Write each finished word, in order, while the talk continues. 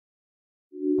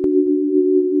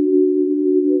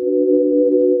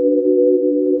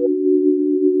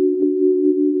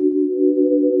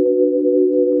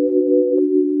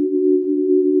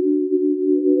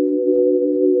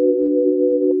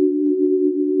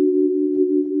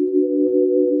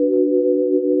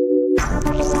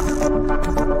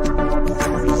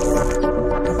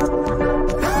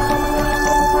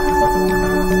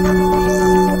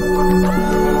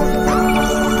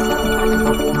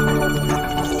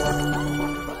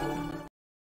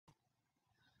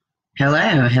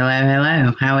Hello, hello,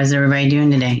 hello. How is everybody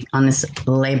doing today on this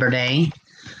Labor Day?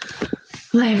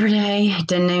 Labor Day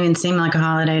doesn't even seem like a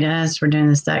holiday to us. We're doing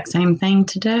the exact same thing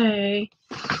today.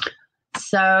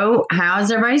 So,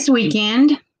 how's everybody's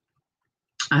weekend?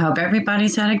 I hope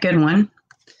everybody's had a good one.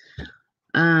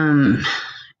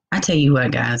 I tell you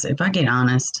what, guys, if I get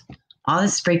honest, all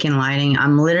this freaking lighting,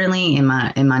 I'm literally in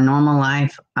my normal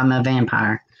life, I'm a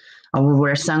vampire. I would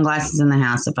wear sunglasses in the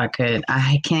house if I could.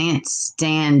 I can't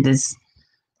stand this.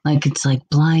 Like, it's like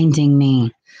blinding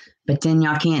me. But then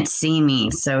y'all can't see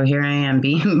me. So here I am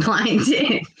being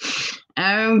blinded.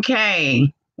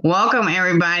 Okay. Welcome,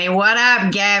 everybody. What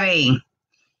up, Gabby?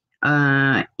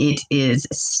 It is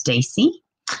Stacy.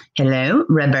 Hello,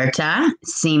 Roberta,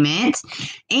 Cement.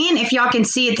 And if y'all can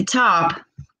see at the top,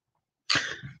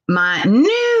 my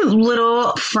new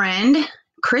little friend,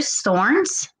 Chris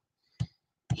Thorns.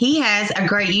 He has a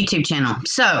great YouTube channel.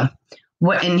 So,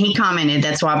 and he commented,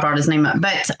 that's why I brought his name up.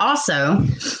 But also,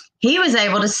 he was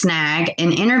able to snag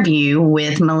an interview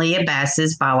with Malia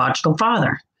Bass's biological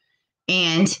father.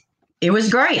 And it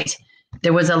was great.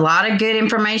 There was a lot of good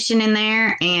information in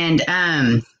there. And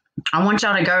I want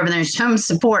y'all to go over there and show him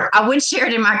support. I would share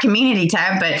it in my community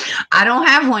tab, but I don't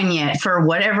have one yet for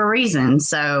whatever reason.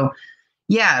 So,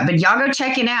 yeah, but y'all go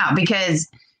check it out because,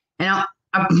 you know,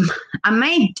 I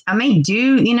may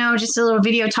do, just a little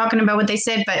video talking about what they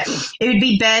said, but it would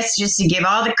be best just to give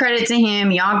all the credit to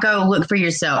him. Y'all go look for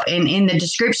yourself. And in the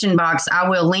description box, I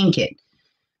will link it.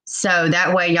 So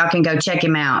that way y'all can go check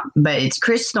him out. But it's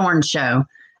Chris Thorne's show,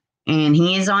 and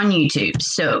he is on YouTube.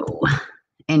 So,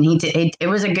 and it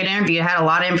was a good interview. It had a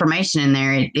lot of information in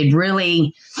there. It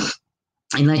really,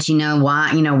 it lets you know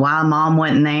why mom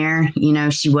wasn't there.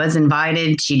 She was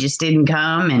invited. She just didn't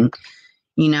come. And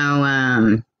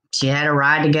she had a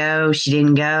ride to go. She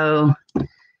didn't go.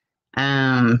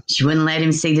 She wouldn't let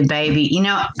him see the baby.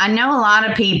 I know a lot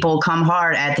of people come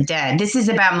hard at the dad. This is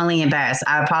about Malia Bass.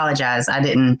 I apologize.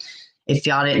 If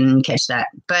y'all didn't catch that.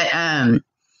 But, and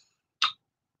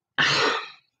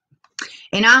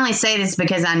I only say this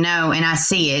because I know and I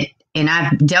see it and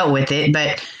I've dealt with it.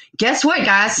 But guess what,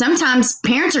 guys? Sometimes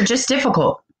parents are just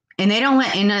difficult. And they don't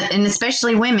let, and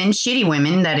especially women, shitty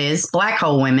women, that is, black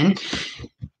hole women,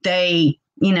 they,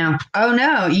 oh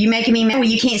no, you making me mad. Well,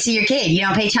 you can't see your kid. You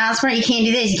don't pay child support. You can't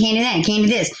do this. You can't do that. You can't do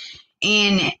this.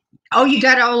 And, oh, you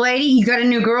got an old lady. You got a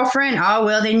new girlfriend. Oh,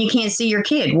 well, then you can't see your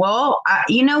kid. Well,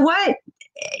 you know what?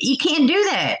 You can't do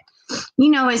that.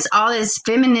 It's all this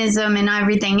feminism and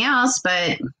everything else.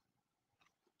 But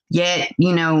yet,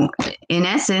 in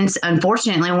essence,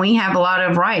 unfortunately, we have a lot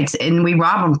of rights and we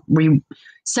rob them.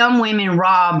 Some women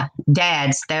rob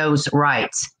dads those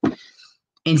rights.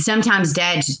 And sometimes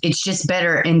dads, it's just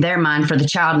better in their mind for the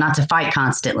child not to fight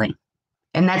constantly.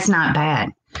 And that's not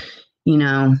bad,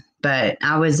 but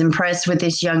I was impressed with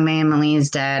this young man,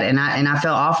 Malia's dad, and I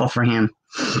felt awful for him.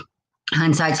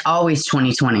 Hindsight's always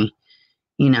 2020.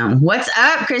 What's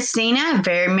up, Christina?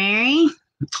 Very Mary.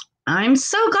 I'm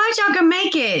so glad y'all can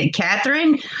make it.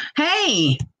 Catherine,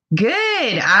 hey,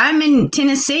 good. I'm in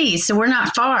Tennessee, so we're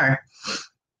not far.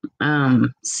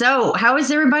 So how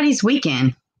was everybody's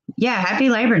weekend? Yeah, happy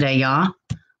Labor Day, y'all.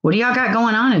 What do y'all got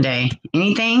going on today?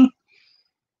 Anything?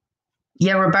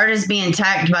 Yeah, Roberta's being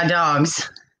attacked by dogs.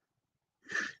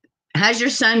 How's your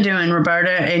son doing,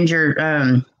 Roberta, and your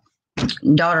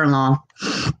daughter-in-law?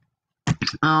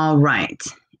 All right.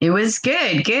 It was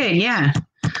good, yeah.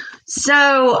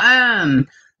 So,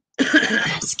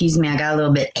 excuse me, I got a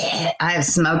little bit, I have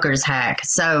smoker's hack.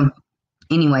 So,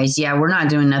 anyways, yeah, we're not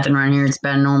doing nothing around here. It's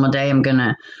about a normal day. I'm going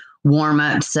to warm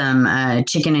up some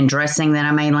chicken and dressing that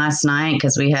I made last night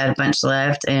because we had a bunch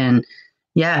left. And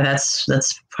yeah, that's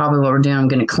probably what we're doing. I'm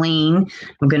going to clean.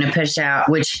 I'm going to push out,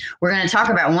 which we're going to talk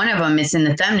about. One of them is in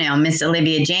the thumbnail, Miss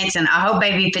Olivia Jansen. I hope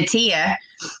baby Fatia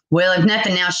will, if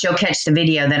nothing else, she'll catch the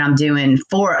video that I'm doing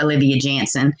for Olivia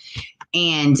Jansen.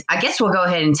 And I guess we'll go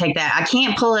ahead and take that. I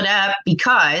can't pull it up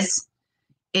because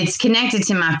it's connected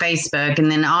to my Facebook, and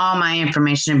then all my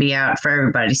information will be out for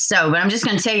everybody. So, but I'm just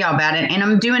going to tell y'all about it, and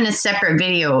I'm doing a separate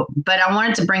video, but I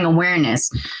wanted to bring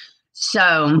awareness.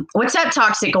 So, what's up,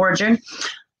 Toxic Origin?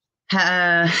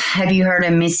 Have you heard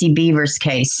of Missy Beaver's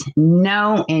case?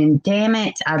 No, and damn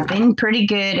it, I've been pretty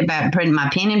good about putting my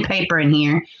pen and paper in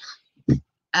here.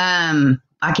 I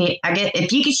get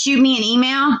if you could shoot me an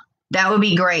email, that would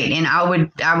be great, and I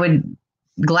would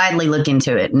gladly look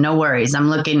into it. No worries. I'm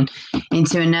looking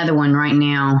into another one right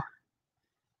now.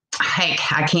 Heck,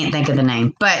 I can't think of the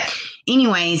name. But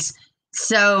anyways,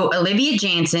 so Olivia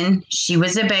Jansen, she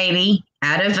was a baby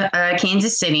out of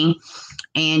Kansas City.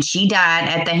 and she died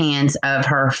at the hands of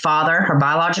her father, her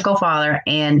biological father,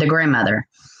 and the grandmother.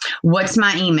 What's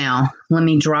my email? Let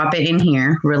me drop it in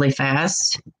here really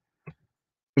fast.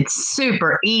 It's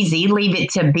super easy. Leave it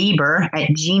to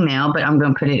Bieber@gmail, but I'm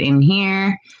going to put it in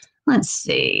here. Let's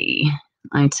see.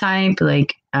 I type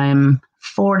like I'm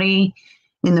 40,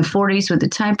 in the 40s with the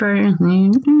typer.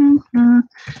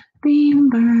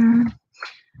 Bieber.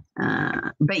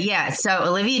 But yeah, so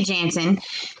Olivia Jansen.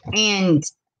 And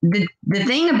the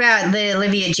thing about the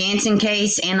Olivia Jansen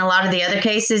case and a lot of the other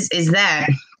cases is that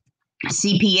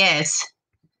CPS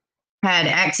had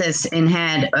access and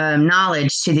had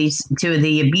knowledge to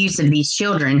the abuse of these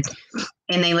children,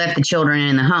 and they left the children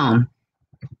in the home.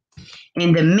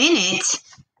 And the minute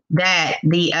that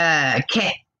the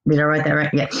did I write that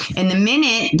right? Yeah. And the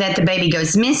minute that the baby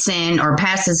goes missing or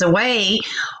passes away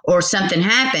or something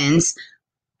happens,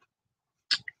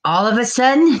 all of a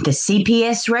sudden the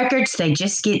CPS records, they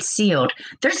just get sealed.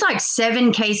 There's like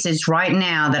 7 cases right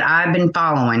now that I've been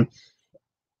following.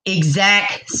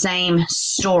 Exact same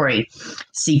story.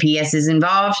 CPS is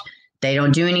involved. They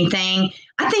don't do anything.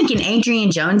 I think in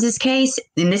Adrian Jones's case,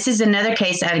 and this is another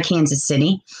case out of Kansas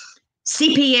City,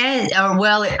 CPS, or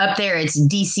well, up there it's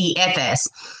DCFS,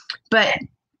 but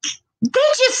they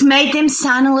just made them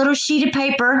sign a little sheet of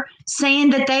paper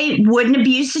saying that they wouldn't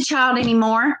abuse the child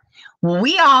anymore.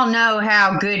 We all know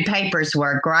how good papers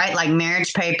work, right? Like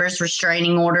marriage papers,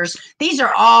 restraining orders. These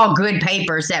are all good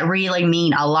papers that really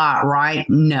mean a lot, right?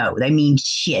 No, they mean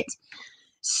shit.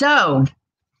 So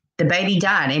the baby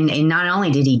died. And not only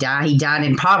did he died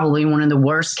in probably one of the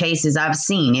worst cases I've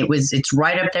seen. It's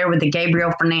right up there with the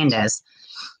Gabriel Fernandez.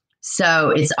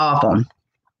 So it's awful.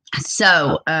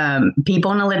 So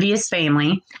people in Olivia's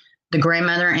family, the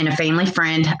grandmother and a family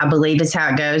friend, I believe is how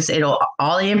it goes.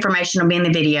 All the information will be in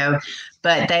the video,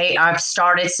 but I've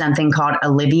started something called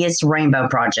Olivia's Rainbow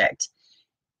Project.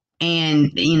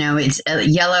 And, you know, it's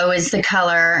yellow is the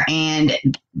color, and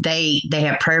they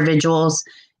have prayer vigils.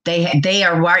 They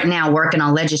are right now working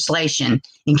on legislation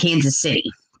in Kansas City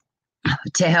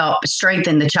to help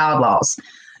strengthen the child laws.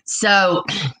 So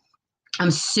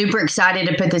I'm super excited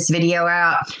to put this video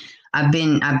out.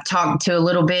 I've talked to a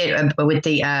little bit with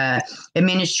the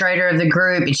administrator of the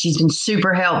group, and she's been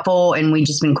super helpful, and we've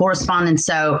just been corresponding.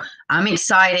 So I'm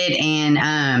excited,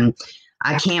 and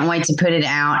I can't wait to put it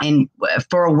out. And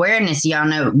for awareness, y'all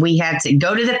know we had to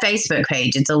go to the Facebook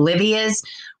page. It's Olivia's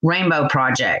Rainbow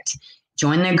Project.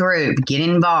 Join the group, get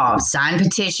involved, sign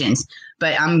petitions.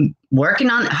 But I'm working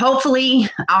on it. Hopefully,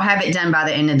 I'll have it done by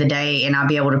the end of the day, and I'll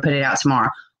be able to put it out tomorrow.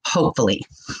 Hopefully.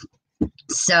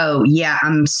 So, yeah,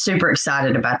 I'm super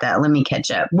excited about that. Let me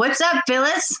catch up. What's up,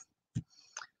 Phyllis?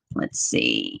 Let's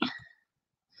see.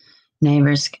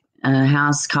 Neighbor's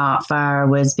house caught fire,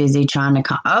 was busy trying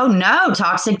to oh, no,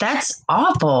 Toxic. That's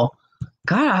awful.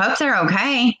 God, I hope they're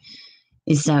okay.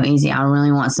 It's so easy. I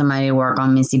really want somebody to work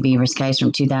on Missy Beaver's case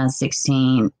from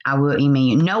 2016. I will email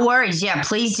you. No worries. Yeah,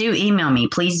 please do email me.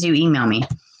 Please do email me.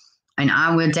 And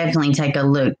I will definitely take a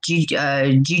look.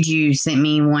 Juju sent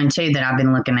me one, too, that I've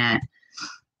been looking at.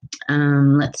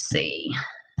 Let's see.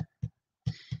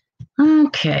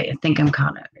 Okay, I think I'm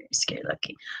caught up. Very scared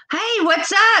looking. Hey,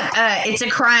 what's up? It's a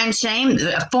crying shame.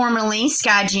 Formerly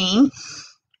Sky Jean.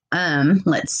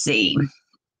 Let's see.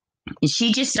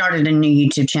 She just started a new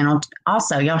YouTube channel.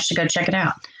 Also, y'all should go check it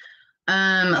out.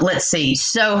 Let's see.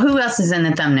 So, who else is in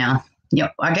the thumbnail?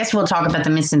 Yep. I guess we'll talk about the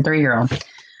missing 3-year-old.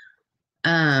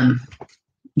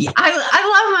 Yeah, I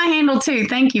love my handle too.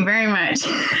 Thank you very much.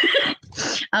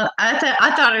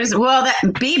 I thought it was, well, that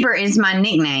Bieber is my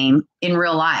nickname in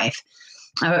real life.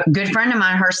 A good friend of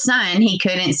mine, her son, he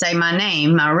couldn't say my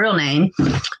name, my real name.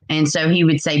 And so he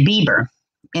would say Bieber.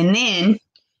 And then,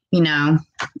 you know,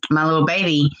 my little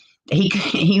baby,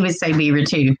 he would say Bieber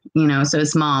too, you know, so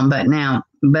it's mom, but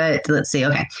let's see.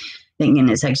 Okay. Thinking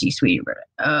it takes you, sweetie.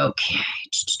 Okay.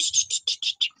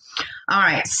 All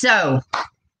right. So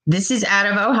this is out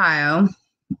of Ohio.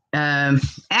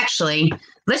 Actually,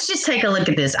 let's just take a look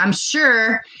at this. I'm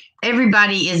sure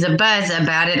everybody is a buzz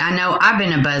about it. I know I've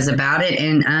been a buzz about it,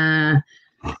 and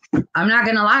I'm not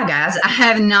gonna lie, guys.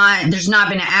 There's not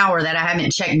been an hour that I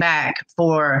haven't checked back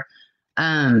for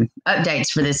updates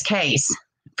for this case,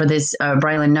 for this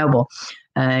Braylen Noble.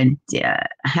 Yeah,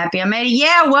 happy I made it.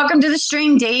 Yeah, welcome to the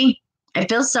stream, D. It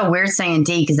feels so weird saying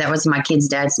D because that was my kid's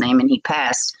dad's name, and he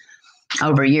passed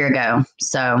over a year ago.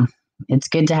 So it's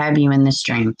good to have you in the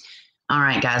stream. All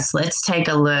right, guys, let's take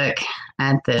a look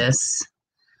at this.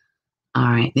 All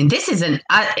right. And this is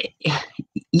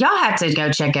y'all have to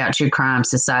go check out True Crime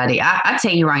Society. I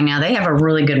tell you right now, they have a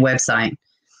really good website.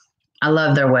 I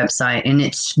love their website, and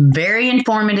it's very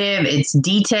informative. It's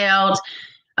detailed.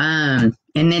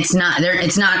 And it's not there.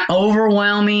 It's not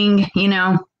overwhelming, you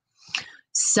know.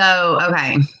 So,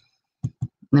 okay.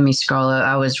 Let me scroll up.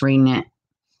 I was reading it.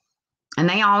 And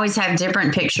they always have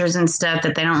different pictures and stuff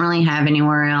that they don't really have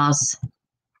anywhere else.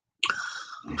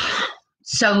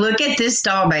 So look at this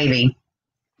doll baby.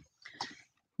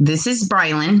 This is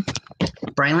Braylen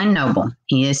Noble.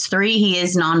 He is 3. He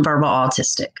is nonverbal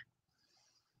autistic.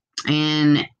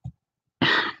 And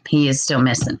he is still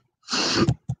missing.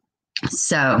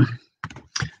 So,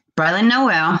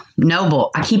 Braylen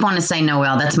Noble. I keep wanting to say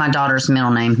Noel. That's my daughter's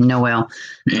middle name, Noel.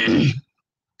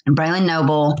 Braylen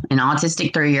Noble, an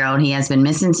autistic 3-year-old. He has been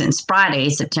missing since Friday,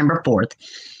 September 4th.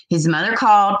 His mother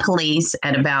called police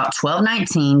at about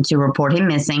 12:19 to report him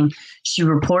missing. She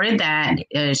reported that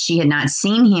she had not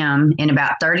seen him in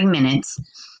about 30 minutes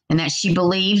and that she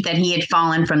believed that he had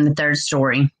fallen from the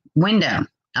 3rd-story window.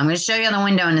 I'm going to show you the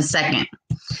window in a second.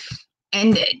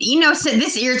 And, you know, so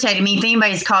this irritated me. If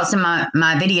anybody's caught some of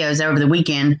my videos over the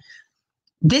weekend,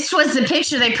 this was the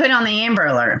picture they put on the Amber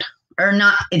Alert. Or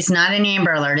not, it's not an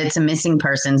Amber Alert. It's a missing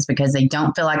persons because they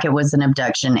don't feel like it was an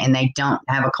abduction and they don't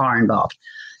have a car involved.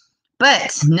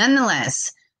 But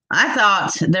nonetheless, I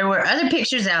thought there were other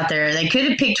pictures out there. They could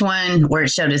have picked one where it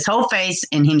showed his whole face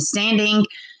and him standing.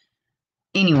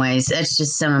 Anyways, that's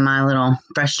just some of my little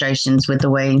frustrations with the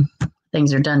way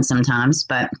things are done sometimes.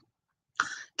 But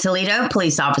Toledo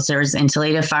police officers and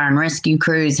Toledo fire and rescue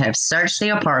crews have searched the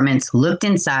apartments, looked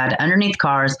inside, underneath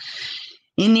cars,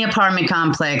 in the apartment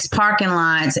complex, parking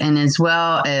lots, and as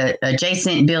well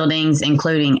adjacent buildings,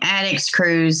 including attics.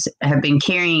 Crews have been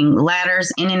carrying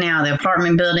ladders in and out of the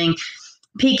apartment building,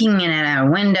 peeking in and out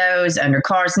of windows, under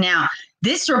cars. Now,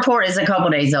 this report is a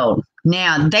couple days old.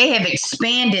 Now, they have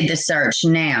expanded the search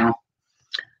now.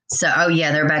 So, oh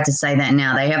yeah, they're about to say that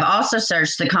now. They have also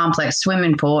searched the complex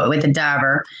swimming pool with a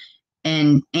diver,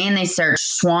 and they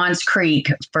searched Swans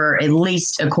Creek for at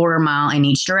least a quarter mile in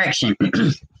each direction.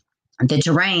 The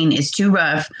terrain is too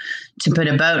rough to put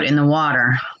a boat in the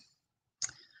water,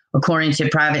 according to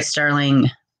Private Sterling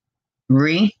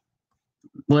Ree,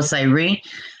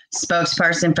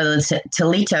 spokesperson for the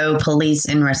Toledo Police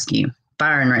and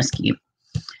Fire and Rescue.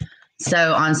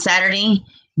 So on Saturday,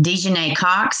 Dejanay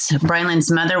Cox, Braylen's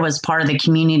mother, was part of the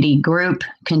community group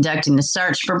conducting the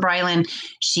search for Braylen.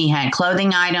 She had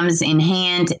clothing items in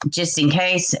hand just in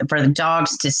case for the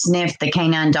dogs to sniff, the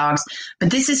canine dogs.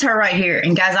 But this is her right here.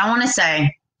 And guys, I want to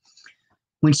say,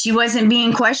 when she wasn't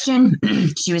being questioned,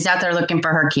 she was out there looking for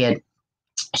her kid.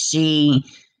 She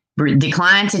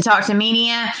declined to talk to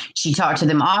media. She talked to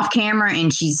them off camera,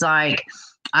 and she's like,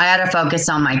 I got to focus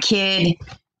on my kid,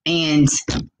 and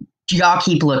y'all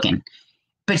keep looking.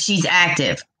 But she's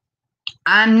active.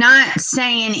 I'm not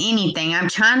saying anything. I'm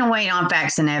trying to wait on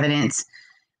facts and evidence.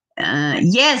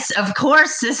 Yes, of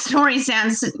course, this story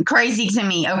sounds crazy to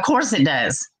me. Of course it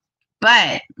does.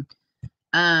 But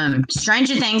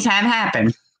stranger things have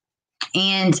happened.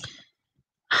 And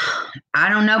I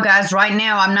don't know, guys. Right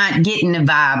now, I'm not getting the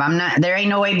vibe. There ain't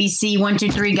no ABC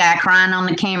 123 guy crying on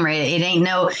the camera. It ain't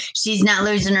no, she's not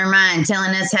losing her mind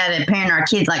telling us how to parent our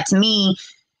kids. Like, to me,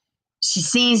 she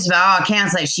seems, by all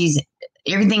accounts, like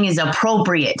everything is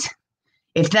appropriate,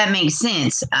 if that makes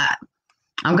sense.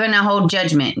 I'm going to hold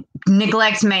judgment.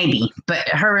 Neglect, maybe, but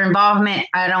her involvement,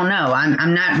 I don't know.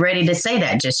 I'm not ready to say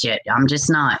that just yet. I'm just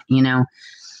not, you know.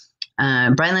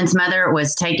 Braylen's mother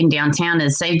was taken downtown to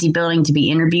the safety building to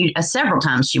be interviewed several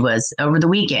times. She was over the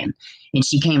weekend, and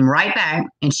she came right back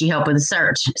and she helped with the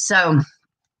search. So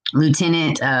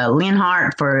Lieutenant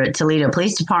Linhart for Toledo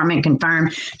Police Department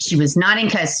confirmed she was not in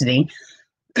custody.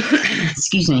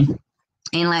 Excuse me.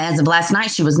 And as of last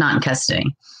night, she was not in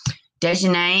custody.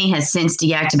 Dejanay has since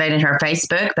deactivated her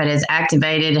Facebook, but has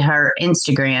activated her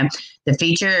Instagram. The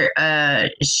feature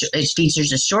it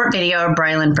features a short video of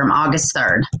Braylen from August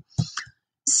 3rd.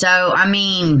 So, I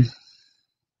mean,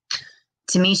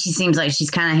 to me, she seems like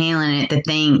she's kind of handling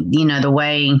it, the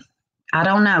way, I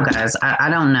don't know, guys. I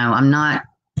don't know. I'm not.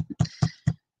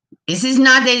 This is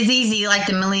not as easy like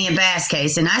the Melania Bass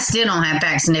case, and I still don't have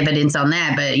facts and evidence on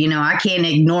that, but, I can't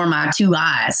ignore my 2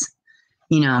 eyes.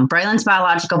 Braylen's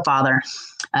biological father,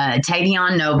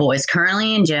 Tavion Noble, is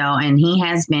currently in jail, and he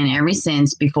has been ever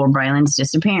since before Braylen's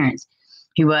disappearance.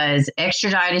 He was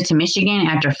extradited to Michigan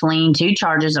after fleeing 2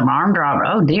 charges of armed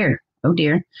robbery. Oh,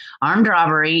 dear. Armed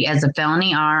robbery as a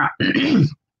felony,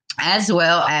 as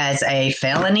well as a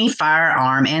felony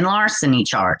firearm and larceny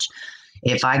charge,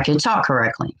 if I could talk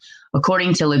correctly.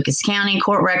 According to Lucas County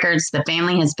court records, the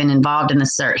family has been involved in the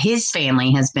search. His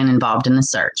family has been involved in the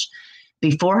search.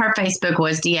 Before her Facebook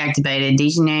was deactivated,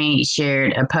 Dejanay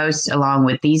shared a post along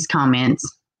with these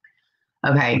comments.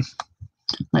 Okay,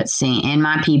 let's see. And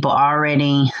my people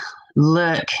already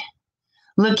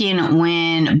looking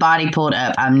when body pulled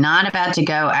up. I'm not about to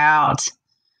go out.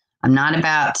 I'm not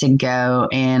about to go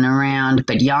and around,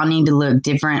 but y'all need to look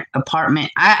different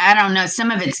apartment. I don't know.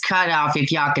 Some of it's cut off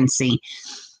if y'all can see.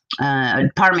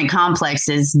 Apartment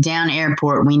complexes down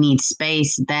airport. We need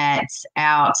space. That's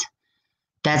out.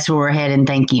 That's where we're heading.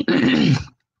 Thank you.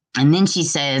 And then she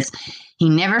says, he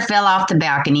never fell off the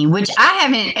balcony, which I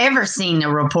haven't ever seen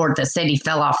a report that said he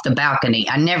fell off the balcony.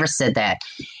 I never said that.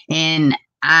 And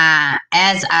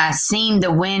as I seen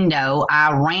the window,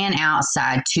 I ran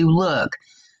outside to look.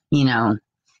 You know,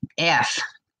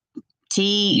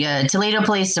 Toledo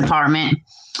Police Department.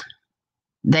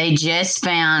 They just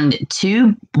found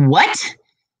what?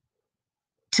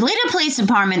 Toledo Police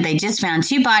Department, they just found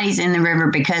 2 bodies in the river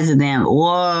because of them.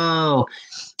 Whoa.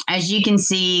 As you can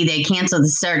see, they canceled the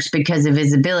search because of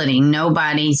visibility.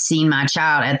 Nobody seen my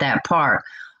child at that park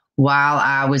while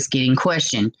I was getting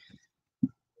questioned.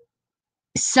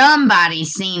 Somebody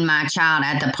seen my child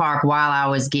at the park while I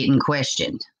was getting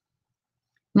questioned.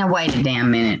 Now, wait a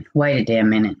damn minute.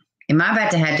 Am I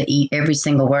about to have to eat every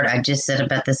single word I just said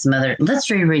about this mother? Let's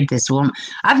reread this one.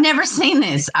 I've never seen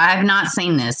this. I have not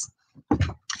seen this.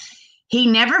 He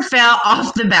never fell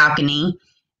off the balcony.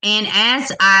 And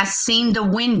as I seen the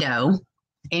window,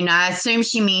 and I assume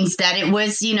she means that it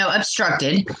was,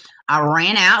 obstructed, I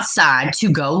ran outside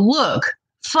to go look.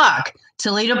 Fuck.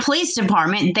 Toledo Police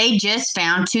Department, they just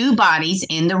found 2 bodies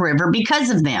in the river because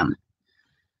of them.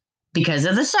 Because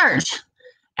of the search.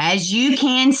 As you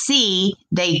can see,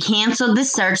 they canceled the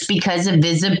search because of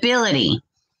visibility.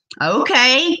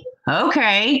 Okay.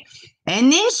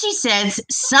 And then she says,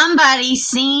 somebody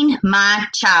seen my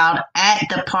child at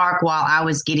the park while I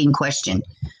was getting questioned.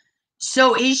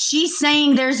 So is she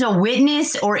saying there's a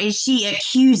witness or is she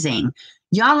accusing?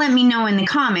 Y'all let me know in the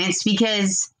comments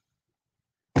because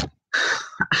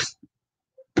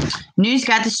news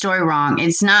got the story wrong.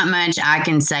 It's not much I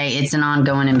can say. It's an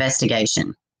ongoing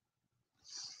investigation.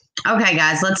 Okay,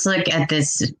 guys, let's look at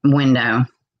this window.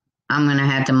 I'm going to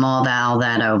have to mull all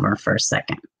that over for a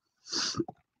second.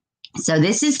 So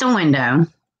this is the window.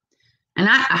 And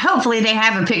hopefully they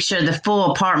have a picture of the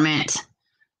full apartment.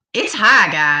 It's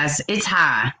high, guys. It's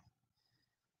high.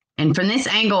 And from this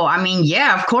angle, I mean,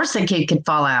 yeah, of course a kid could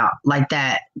fall out like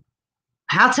that.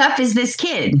 How tough is this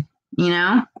kid?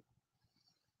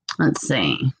 Let's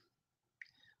see.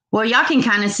 Well, y'all can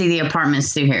kind of see the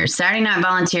apartments through here. Saturday Night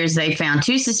Volunteers, they found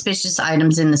 2 suspicious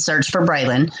items in the search for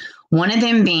Braylen. One of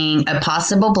them being a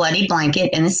possible bloody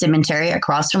blanket in the cemetery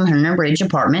across from Hunter Bridge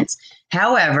Apartments.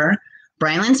 However,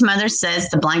 Braylen's mother says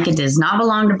the blanket does not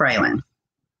belong to Braylen.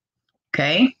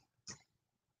 Okay?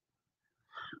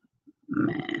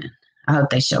 Man, I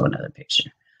hope they show another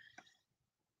picture.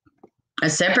 A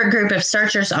separate group of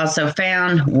searchers also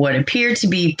found what appeared to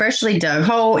be freshly dug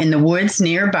hole in the woods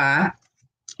nearby.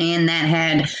 And that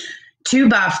had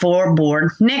 2x4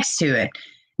 board next to it.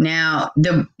 Now,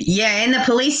 and the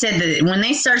police said that when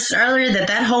they searched earlier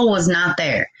that hole was not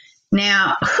there.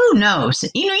 Now, who knows?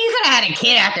 You could have had a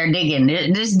kid out there digging.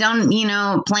 Just don't,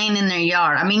 playing in their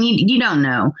yard. I mean, you don't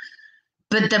know.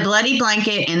 But the bloody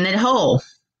blanket in the hole,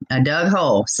 a dug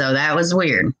hole. So that was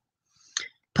weird.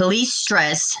 Police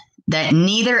stress that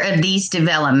neither of these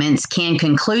developments can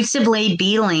conclusively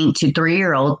be linked to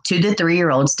the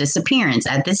 3-year-old's disappearance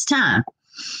at this time.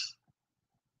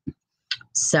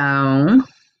 So,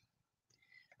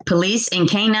 police and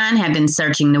K-9 have been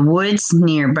searching the woods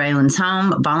near Braylen's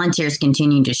home. Volunteers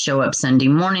continue to show up Sunday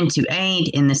morning to aid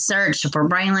in the search for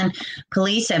Braylen.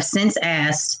 Police have since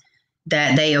asked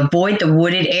that they avoid the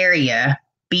wooded area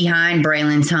behind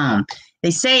Braylen's home. They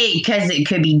say because it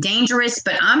could be dangerous,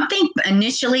 but I think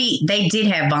initially they did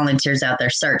have volunteers out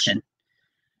there searching.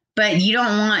 But you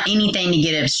don't want anything to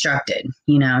get obstructed,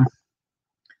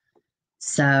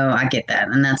 So I get that,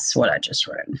 and that's what I just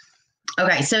read.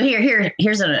 Okay, so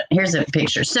here's a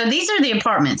picture. So these are the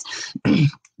apartments.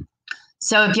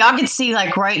 So if y'all could see,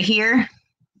 like right here,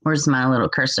 where's my little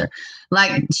cursor?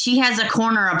 Like she has a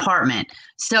corner apartment.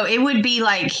 So it would be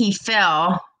like he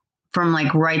fell from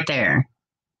like right there.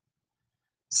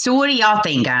 So what do y'all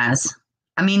think, guys?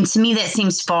 I mean, to me, that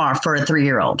seems far for a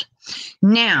 3-year-old.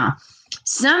 Now,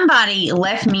 somebody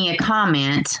left me a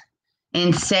comment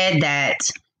and said that,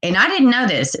 and I didn't know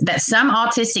this, that some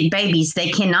autistic babies, they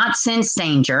cannot sense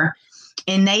danger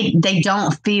and they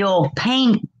don't feel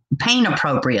pain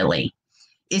appropriately.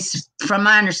 It's from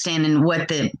my understanding what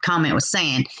the comment was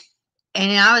saying.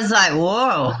 And I was like,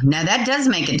 whoa, now that does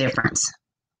make a difference.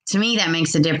 To me, that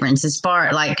makes a difference as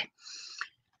far like,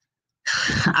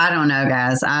 I don't know,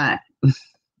 guys. I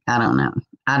don't know.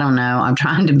 I'm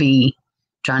trying to be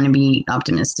Trying to be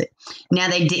optimistic. Now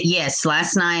they did. Yes,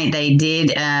 last night they did.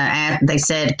 They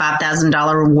said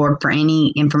 $5,000 reward for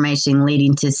any information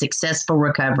leading to successful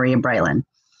recovery of Braylen.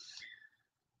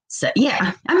 So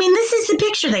yeah, I mean, this is the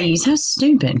picture they use. How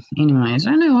stupid. Anyways.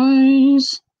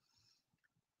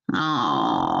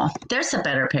 Oh, there's a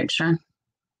better picture.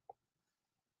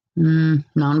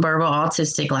 Nonverbal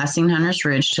autistic Lansing Hunters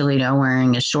Ridge, Toledo,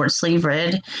 wearing a short sleeve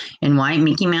red and white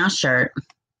Mickey Mouse shirt.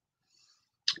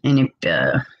 And if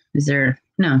is there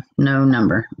no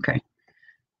number? Okay.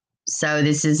 So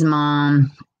this is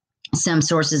mom. Some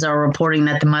sources are reporting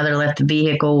that the mother left the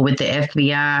vehicle with the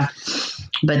FBI,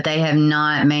 but they have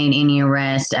not made any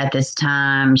arrests at this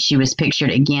time. She was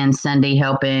pictured again Sunday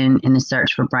helping in the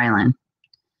search for Braylen.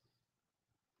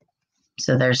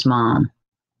 So there's mom.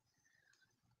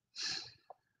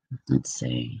 Let's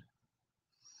see.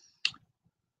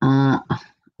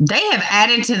 They have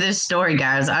added to this story,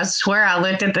 guys. I swear I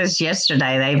looked at this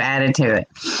yesterday. They've added to it.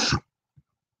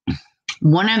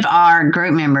 One of our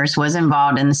group members was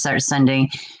involved in the search Sunday.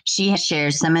 She has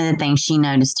shared some of the things she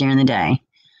noticed during the day.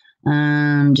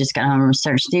 Just got home from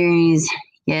search theories.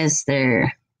 Yes,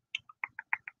 they're...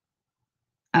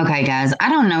 Okay, guys, I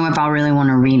don't know if I really want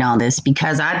to read all this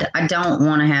because I don't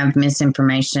want to have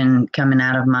misinformation coming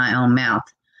out of my own mouth.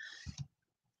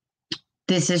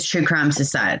 This is True Crime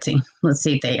Society. Let's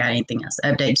see if they got anything else.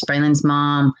 Updates. Braylen's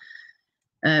mom,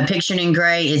 pictured in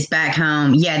gray, is back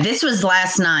home. Yeah, this was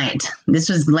last night. This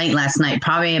was late last night.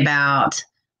 Probably about,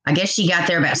 I guess she got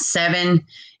there about 7,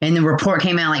 and the report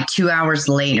came out like 2 hours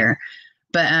later.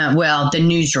 But, well, the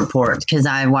news report, because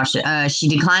I watched it. She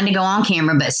declined to go on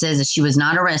camera, but says that she was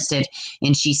not arrested,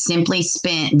 and she simply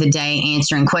spent the day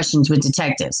answering questions with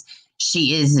detectives.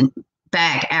 She is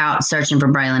back out searching for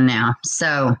Braylen now.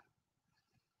 So...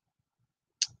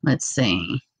 let's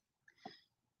see.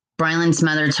 Braylen's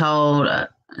mother told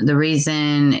the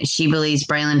reason she believes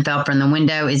Braylen fell from the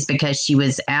window is because she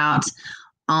was out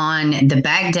on the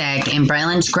back deck and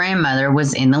Braylen's grandmother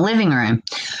was in the living room.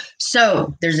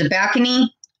 So there's a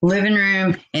balcony, living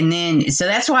room, and then, so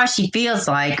that's why she feels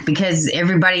like, because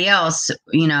everybody else,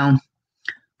 you know,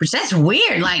 which that's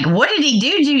weird. Like, what did he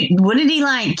do? What did he,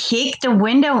 like, kick the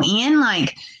window in?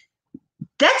 Like,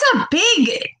 that's a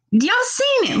big... y'all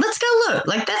seen it? Let's go look.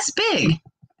 Like, that's big.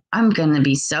 I'm going to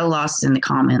be so lost in the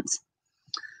comments.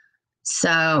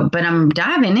 So, but I'm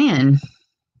diving in.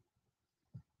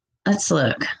 Let's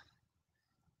look.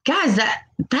 Guys, that's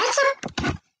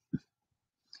a...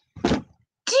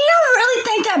 do y'all really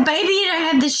think that baby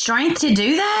have the strength to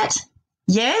do that?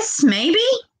 Yes, maybe?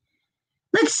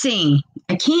 Let's see.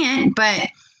 I can't, but...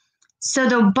 so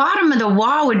the bottom of the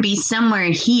wall would be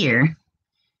somewhere here.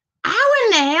 How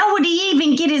in the hell would he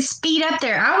even get his feet up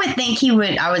there? I would think he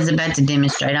would. I was about to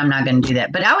demonstrate. I'm not going to do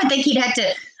that. But I would think he'd have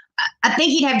to, I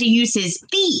think he'd have to use his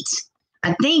feet.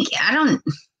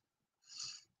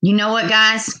 You know what,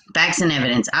 guys? Facts and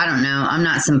evidence. I don't know. I'm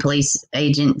not some police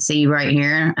agency right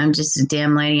here. I'm just a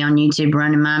damn lady on YouTube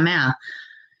running my mouth,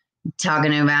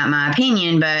 talking about my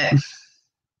opinion. But,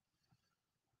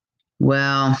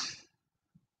 well...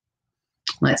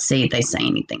 let's see if they say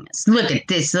anything else. Look at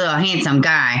this little handsome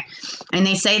guy. And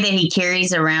they say that he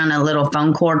carries around a little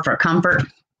phone cord for comfort.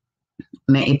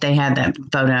 If they had that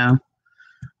photo.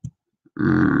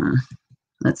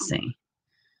 Let's see.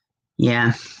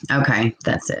 Yeah. Okay.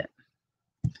 That's it.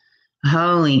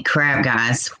 Holy crap,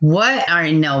 guys. What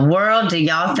in the world do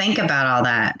y'all think about all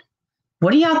that?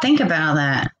 What do y'all think about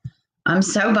that? I'm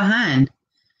so behind.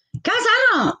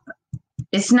 Guys,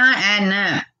 it's not adding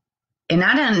up. And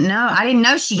I didn't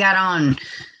know she got on.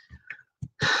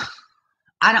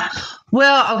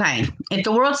 Well, okay. If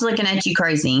the world's looking at you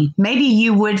crazy, maybe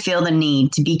you would feel the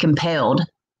need to be compelled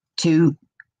to,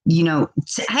 you know,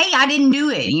 say, hey, I didn't do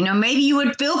it. You know, maybe you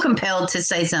would feel compelled to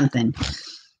say something,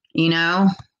 you know?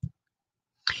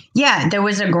 Yeah, there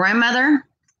was a grandmother.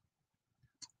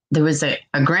 There was a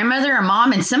grandmother, a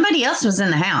mom, and somebody else was in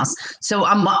the house. So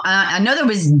I know there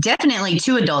was definitely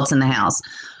 2 adults in the house.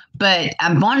 But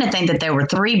I want to think that there were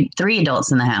three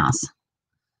adults in the house.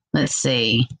 Let's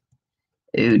see.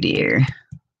 Oh, dear.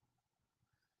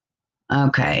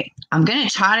 Okay. I'm going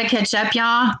to try to catch up,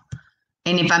 y'all.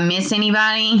 And if I miss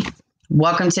anybody,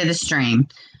 welcome to the stream.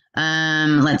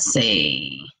 Let's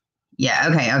see. Yeah,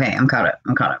 okay. I'm caught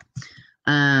up.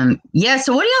 Yeah,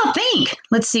 so what do y'all think?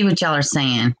 Let's see what y'all are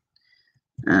saying.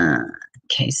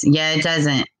 Okay, so yeah, it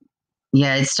doesn't.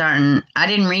 Yeah, it's starting. I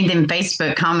didn't read them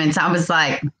Facebook comments. I was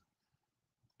like...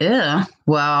 ew,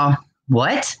 well,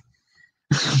 what?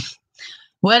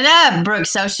 What up, Brooke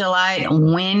Socialite?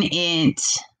 When it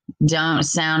don't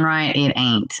sound right, it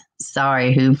ain't.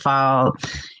 Sorry, who fall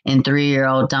and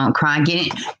 3-year-old don't cry. Get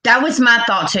it? That was my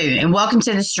thought too. And welcome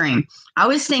to the stream. I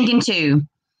was thinking too,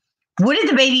 wouldn't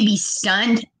the baby be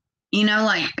stunned? You know,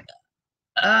 like,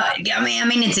 I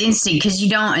mean, it's instinct because you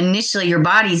don't initially, your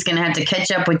body's going to have to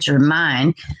catch up with your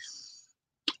mind.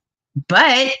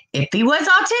 But if he was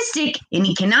autistic and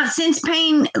he cannot sense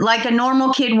pain like a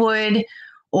normal kid would,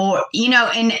 or, you know,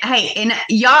 and hey, and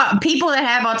y'all, people that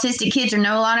have autistic kids or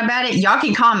know a lot about it, y'all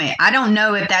can comment. I don't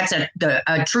know if that's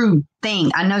a true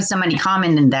thing. I know somebody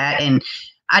commented that, and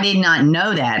I did not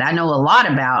know that. I know a lot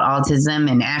about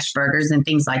autism and Asperger's and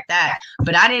things like that,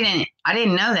 but I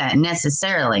didn't know that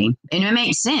necessarily. And it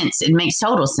makes sense. It makes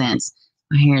total sense.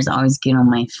 My hair's always getting on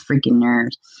my freaking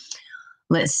nerves.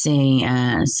 Let's see.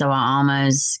 So I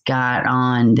almost got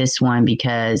on this one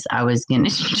because I was going to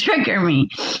trigger me.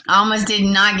 I almost did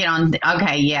not get on.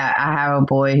 Okay, yeah. I have a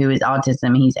boy who is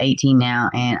autism. He's 18 now,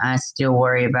 and I still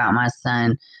worry about my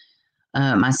son.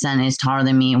 My son is taller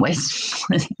than me and weighs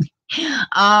more than me.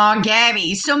 Oh,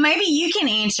 Gabby. So maybe you can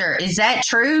answer. Is that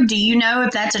true? Do you know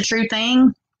if that's a true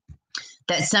thing?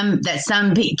 That some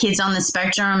kids on the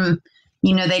spectrum,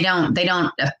 you know, they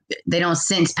don't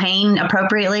sense pain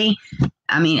appropriately.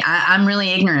 I mean, I'm really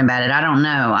ignorant about it. I don't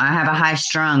know. I have a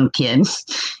high-strung kid,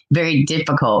 very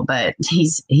difficult, but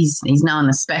he's not on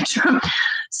the spectrum.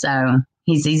 So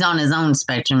he's on his own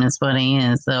spectrum. Is what he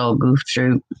is. Little goof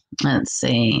troop. Let's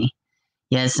see.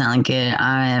 Yeah, it's not good.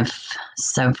 I have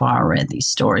so far read these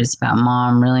stories about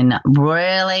mom.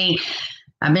 Really.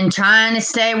 I've been trying to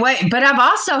stay away, but I've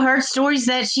also heard stories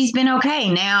that she's been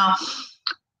okay. Now,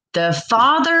 the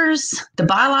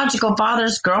biological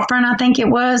father's girlfriend, I think it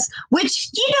was, which,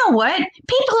 you know what?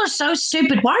 People are so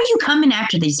stupid. Why are you coming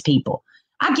after these people?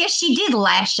 I guess she did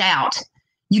lash out.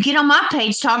 You get on my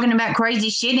page talking about crazy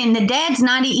shit, and the dad's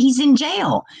he's in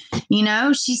jail. You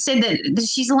know, she said that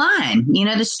she's lying. You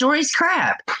know, the story's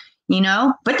crap, you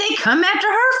know, but they come after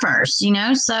her first, you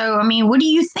know. So, I mean, what do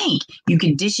you think? You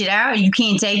could dish it out. You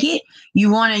can't take it.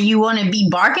 You want to be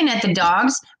barking at the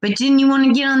dogs, but then you want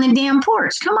to get on the damn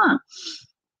porch. Come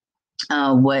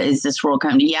on. What is this world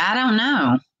coming to? Yeah, I don't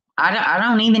know. I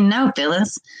don't even know,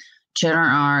 Phyllis. Children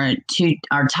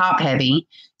are top heavy.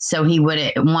 So he would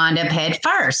wind up head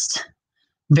first.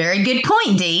 Very good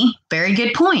point, Dee. Very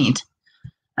good point.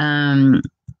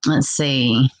 Let's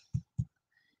see.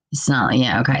 It's not,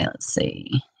 yeah, okay, let's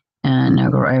see.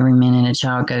 No, every minute a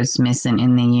child goes missing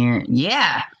in the year.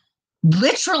 Yeah,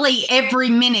 literally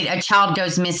every minute a child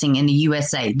goes missing in the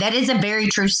USA. That is a very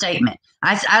true statement.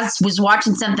 I was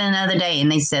watching something the other day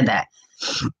and they said that.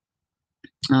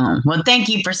 Oh, well, thank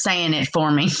you for saying it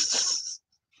for me.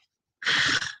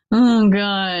 Oh,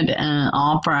 God.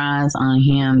 All prize on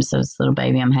him. So this little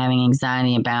baby I'm having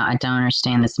anxiety about. I don't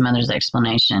understand this mother's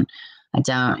explanation. I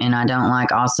don't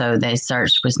like also their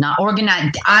search was not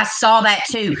organized. I saw that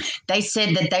too. They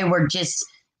said that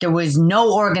there was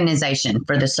no organization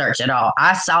for the search at all.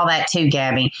 I saw that too,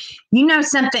 Gabby. You know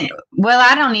something? Well,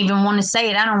 I don't even want to say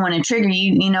it. I don't want to trigger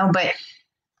you, you know, but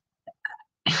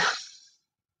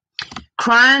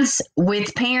crimes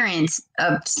with parents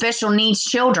of special needs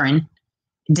children,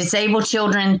 disabled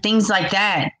children, things like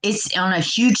that, it's on a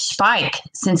huge spike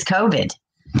since COVID.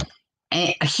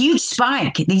 A huge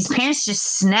spike. These parents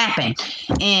just snapping.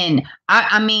 And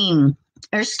I mean,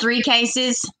 there's 3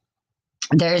 cases.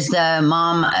 There's the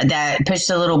mom that pushed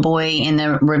the little boy in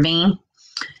the ravine.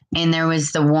 And there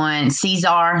was the one,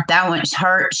 Cesar, that one's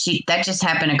hurt. That just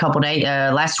happened a couple days,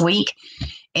 last week.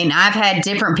 And I've had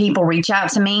different people reach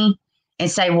out to me and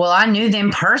say, well, I knew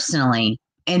them personally.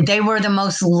 And they were the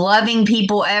most loving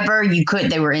people ever.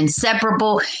 They were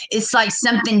inseparable. It's like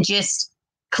something just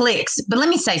clicks. But let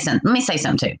me say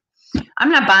something too. I'm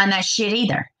not buying that shit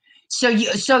either. So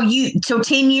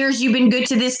 10 years you've been good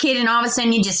to this kid and all of a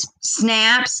sudden you just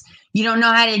snaps. You don't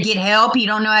know how to get help. You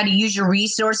don't know how to use your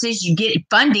resources. You get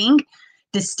funding.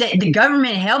 The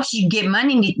government helps you get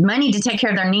money to take care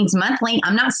of their needs monthly.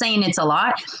 I'm not saying it's a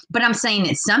lot, but I'm saying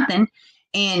it's something.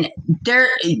 And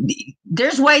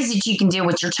there's ways that you can deal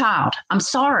with your child. I'm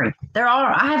sorry.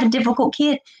 I have a difficult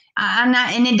kid. I'm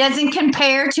not, and it doesn't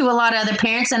compare to a lot of other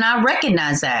parents, and I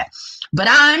recognize that. But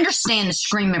I understand the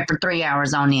screaming for 3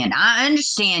 hours on end. I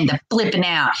understand the flipping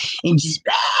out and just,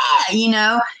 you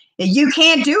know, you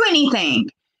can't do anything.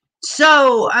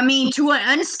 So, I mean, to an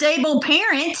unstable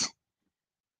parent,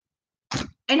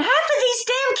 and half of these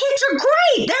damn kids are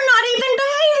great. They're not even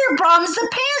behavior problems. The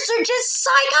parents are just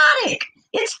psychotic.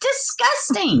 It's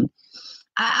disgusting.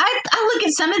 I look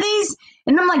at some of these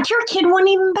and I'm like, your kid wasn't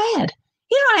even bad.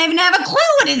 You don't even have a clue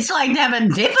what it's like to have a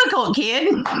difficult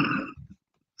kid.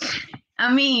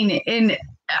 I mean, and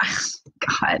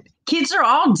God, kids are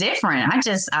all different.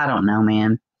 I don't know,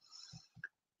 man.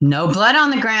 No blood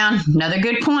on the ground. Another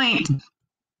good point.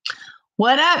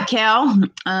 What up, Kel?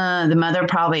 The mother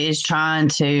probably is trying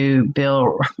to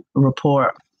build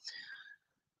rapport.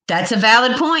 That's a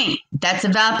valid point. That's a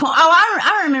valid point. Oh,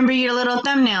 I remember your little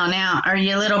thumbnail now, or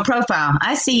your little profile.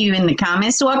 I see you in the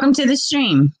comments. Welcome to the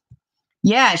stream.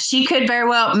 Yeah, she could very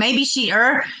well. Maybe she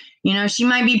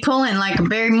might be pulling like a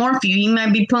Barry Morphew. You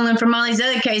might be pulling from all these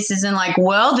other cases and like,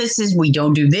 well, we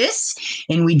don't do this,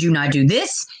 and we do not do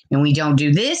this, and we don't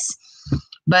do this.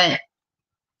 But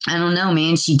I don't know,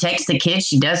 man. She takes the kids.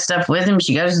 She does stuff with them.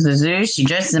 She goes to the zoo. She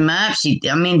dresses them up.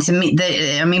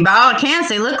 By all accounts,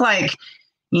 they look like,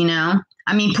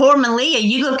 poor Malia.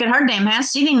 You look at her damn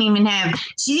house. She didn't even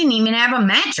have a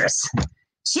mattress.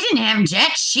 She didn't have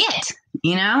jack shit.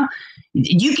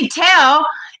 You could tell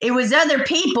it was other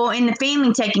people in the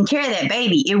family taking care of that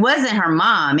baby. It wasn't her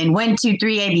mom and 1, 2,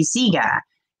 3 ABC guy.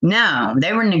 No,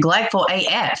 they were neglectful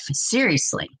AF.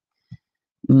 Seriously.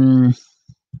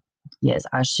 Yes,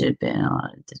 I should have been.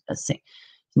 Let's see.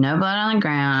 No blood on the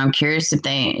ground. I'm curious if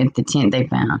the tent they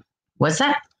found. What's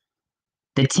that?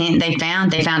 The tent they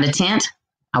found? They found a tent?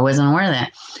 I wasn't aware of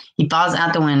that. He falls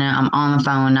out the window. I'm on the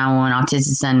phone with 911.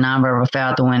 Autistic son, nonverbal, fell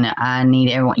out the window. I need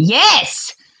everyone.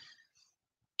 Yes!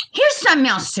 Here's something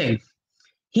else, too.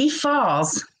 He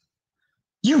falls.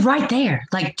 You're right there.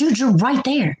 Like, dude, you're right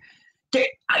there.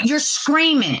 You're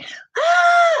screaming.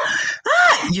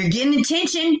 Ah! You're getting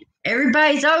attention.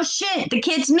 Everybody's, oh, shit, the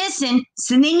kid's missing.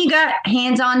 So then you got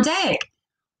hands on deck.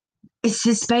 Is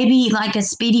this baby like a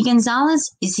Speedy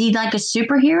Gonzalez? Is he like a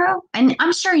superhero? And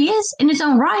I'm sure he is in his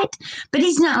own right. But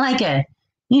he's not like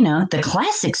the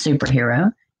classic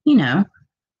superhero.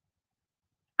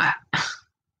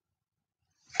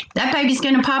 That baby's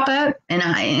going to pop up, and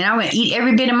I'm going to eat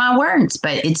every bit of my words.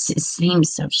 But it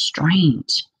seems so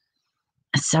strange.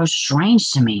 It's so strange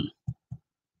to me.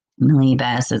 Millie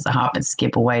Bass says a hop and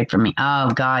skip away from me. Oh,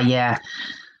 God, yeah.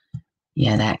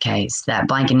 Yeah, that case. That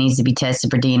blanket needs to be tested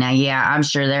for DNA. Yeah, I'm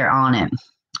sure they're on it.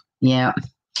 Yeah.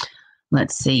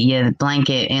 Let's see. Yeah, the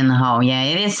blanket in the hole. Yeah,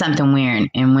 it is something weird.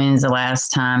 And when's the last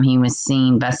time he was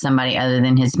seen by somebody other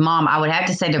than his mom? I would have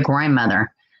to say the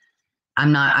grandmother.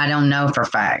 I don't know for a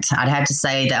fact. I'd have to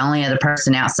say the only other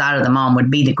person outside of the mom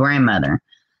would be the grandmother.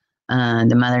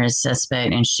 The mother is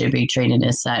suspect and should be treated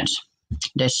as such.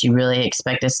 Does she really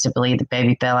expect us to believe the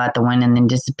baby fell out the window and then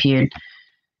disappeared?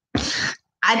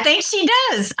 I think she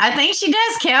does.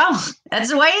 Kel. That's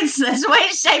the way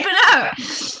it's shaping up.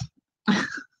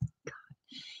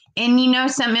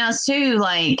 And something else too,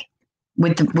 like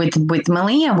with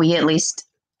Malia, we at least,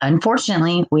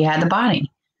 unfortunately, we had the body.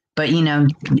 But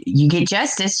you get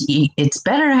justice. It's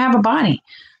better to have a body.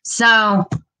 So,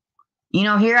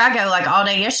 here I go. Like all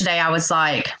day yesterday, I was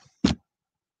like,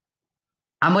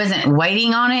 I wasn't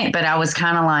waiting on it, but I was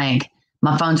kind of like,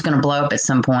 my phone's going to blow up at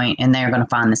some point, and they're going to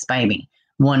find this baby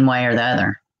one way or the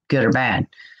other, good or bad,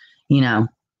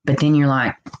 But then you're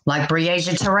like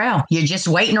Breasia Terrell, you're just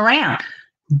waiting around.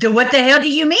 What the hell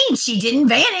do you mean? She didn't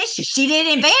vanish. She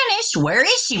didn't vanish. Where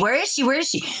is she? Where is she? Where is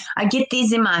she? I get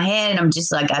these in my head, and I'm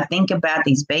just like, I think about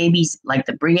these babies, like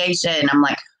the Breasia, and I'm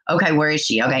like, okay, where is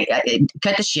she? Okay,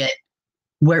 cut the shit.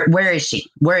 Where is she?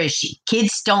 Where is she?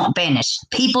 Kids don't vanish.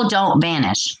 People don't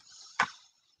vanish.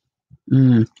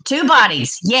 2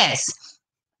 bodies. Yes.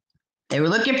 They were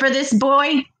looking for this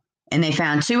boy, and they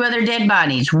found 2 other dead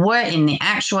bodies. What in the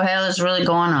actual hell is really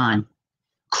going on?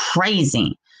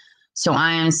 Crazy. So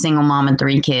I am a single mom of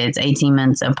 3 kids, 18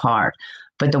 months apart.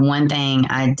 But the one thing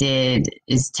I did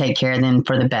is take care of them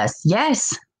for the best.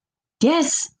 Yes.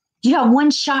 Yes. You got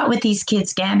one shot with these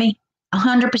kids, Gabby.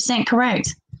 100%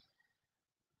 correct.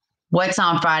 What's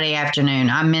on Friday afternoon?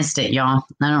 I missed it, y'all.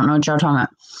 I don't know what y'all talking about.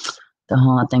 The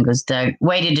whole, I think, was Doug.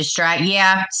 Way to distract.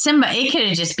 Yeah, it could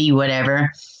have just be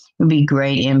whatever. It would be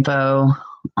great info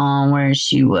on where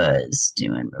she was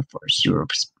doing before she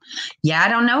was. Yeah, I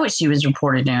don't know what she was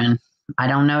reported doing. I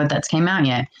don't know if that's came out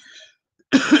yet.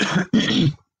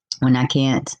 When I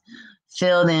can't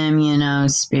feel them,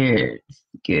 spirit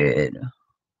good.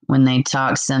 When they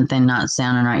talk something not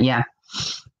sounding right. Yeah.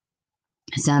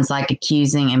 Sounds like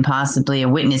accusing and possibly a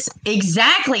witness.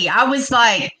 Exactly. I was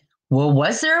like, well,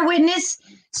 was there a witness?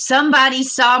 Somebody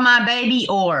saw my baby,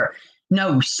 or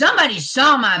no, somebody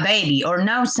saw my baby, or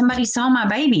no, somebody saw my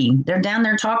baby. They're down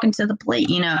there talking to the police,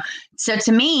 So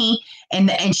to me,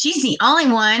 and she's the only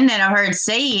one that I've heard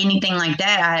say anything like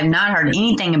that. I have not heard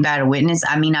anything about a witness.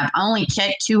 I mean, I've only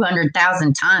checked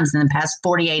 200,000 times in the past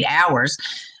 48 hours.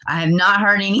 I have not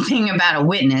heard anything about a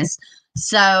witness.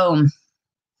 So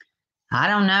I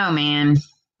don't know, man.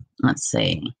 Let's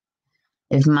see.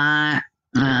 If my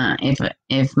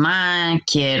If my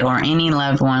kid or any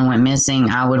loved one went missing,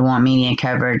 I would want media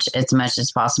coverage as much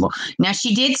as possible. Now,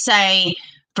 she did say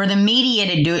for the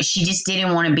media to do it, she just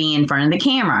didn't want to be in front of the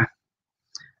camera.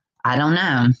 I don't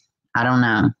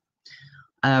know.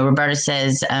 Roberta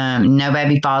says, no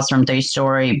baby falls from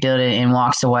 3-story building and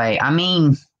walks away. I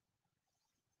mean,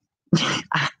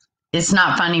 it's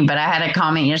not funny, but I had a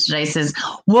comment yesterday that says,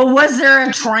 well, was there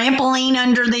a trampoline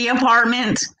under the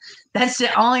apartment? That's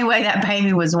the only way that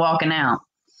baby was walking out.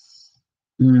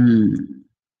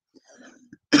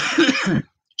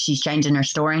 She's changing her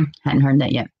story. Hadn't heard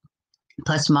that yet.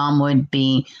 Plus, mom would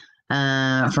be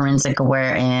forensic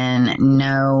aware and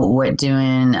know what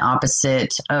doing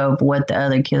opposite of what the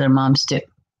other killer moms do.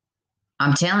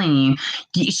 I'm telling you,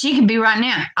 she could be right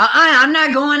now. I'm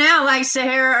not going out like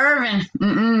Sahara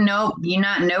Irvin. Nope, you're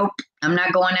not. Nope, I'm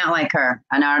not going out like her.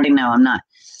 I already know I'm not.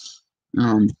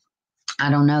 I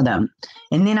don't know though.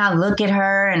 And then I look at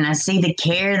her and I see the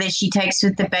care that she takes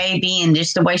with the baby and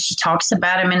just the way she talks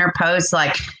about him in her posts.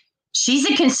 Like, she's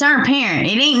a concerned parent.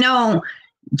 It ain't no.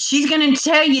 She's going to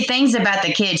tell you things about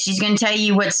the kid. She's going to tell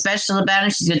you what's special about him.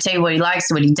 She's going to tell you what he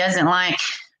likes, what he doesn't like.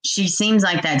 She seems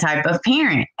like that type of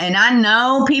parent. And I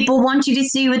know people want you to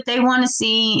see what they want to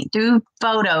see through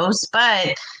photos,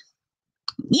 but,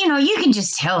 you know, you can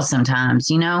just tell sometimes,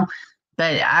 you know.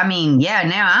 But, I mean, yeah,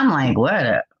 now I'm like,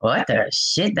 what the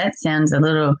shit? That sounds a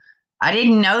little, I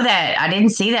didn't know that. I didn't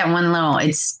see that one little,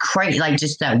 it's crazy, like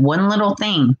just that one little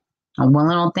thing.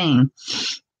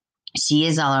 She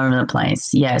is all over the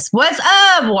place. Yes. What's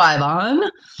up, Wyvon?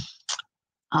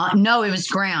 No, it was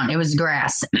ground. It was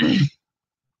grass.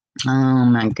 Oh,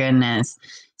 my goodness.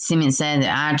 Simeon said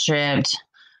that I tripped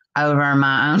over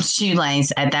my own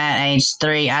shoelace at that age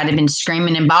 3. I'd have been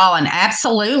screaming and bawling.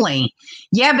 Absolutely.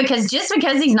 Yeah, because just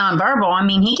because he's nonverbal, I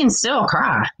mean, he can still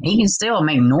cry. He can still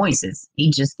make noises. He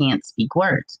just can't speak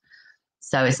words.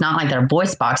 So it's not like their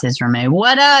voice box is removed.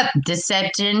 What up?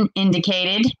 Deception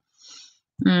indicated.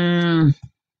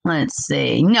 Let's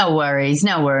see. No worries.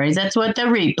 That's what the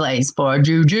replay's for.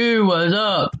 Juju, what's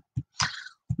up?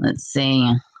 Let's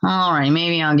see. All right,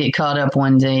 maybe I'll get caught up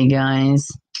one day, guys.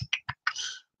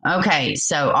 Okay,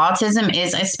 so autism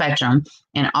is a spectrum,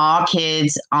 and all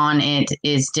kids on it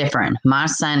is different. My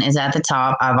son is at the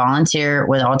top. I volunteer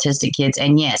with autistic kids,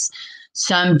 and yes,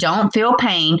 some don't feel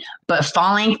pain, but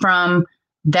falling from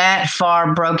that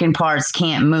far, broken parts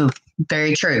can't move.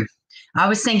 Very true. I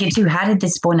was thinking, too, how did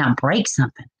this boy not break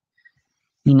something?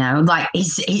 You know, like,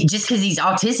 just because he's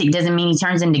autistic doesn't mean he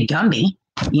turns into Gumby.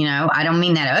 You know, I don't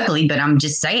mean that ugly, but I'm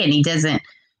just saying he doesn't,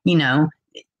 you know,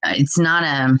 it's not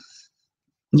a,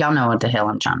 y'all know what the hell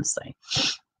I'm trying to say.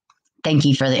 Thank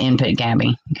you for the input,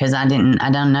 Gabby, because I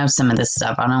don't know some of this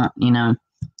stuff. I don't, you know,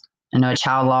 I know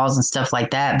child laws and stuff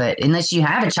like that, but unless you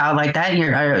have a child like that,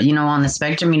 you're, you know, on the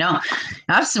spectrum, you don't,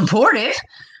 I'm supportive.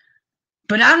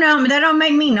 But I know that don't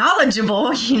make me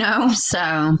knowledgeable, you know,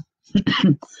 so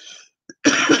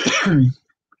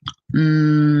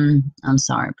I'm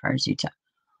sorry, Percy.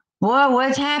 Whoa,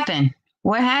 what's happened?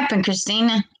 What happened,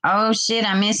 Christina? Oh, shit,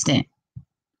 I missed it.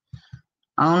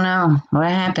 Oh, no, what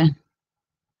happened?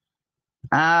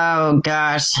 Oh,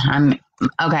 gosh,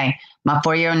 okay. My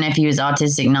 4-year-old nephew is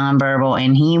autistic nonverbal,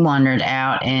 and he wandered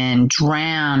out and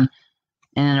drowned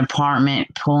in an apartment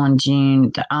pool in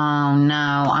June. Oh,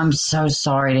 no. I'm so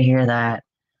sorry to hear that.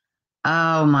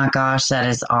 Oh, my gosh. That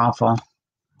is awful.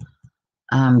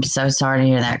 I'm so sorry to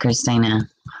hear that, Christina.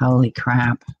 Holy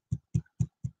crap.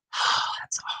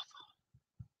 That's awful.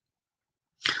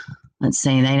 Let's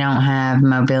see. They don't have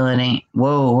mobility.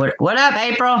 Whoa. What up,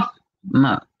 April?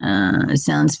 It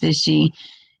sounds fishy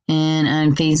and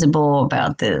unfeasible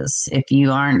about this. If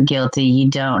you aren't guilty, you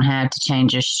don't have to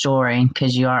change your story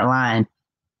because you aren't lying.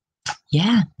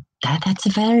 Yeah, that's a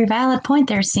very valid point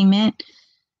there, Cement.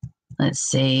 Let's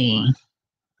see.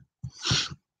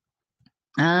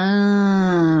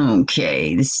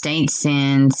 Okay, the state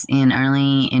sends in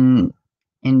early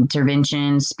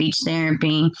intervention speech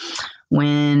therapy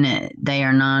when they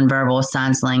are nonverbal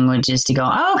signs languages to go,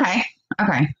 oh,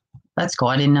 okay, that's cool.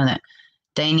 I didn't know that.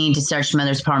 They need to search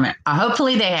mother's apartment.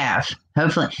 Hopefully they have.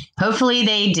 Hopefully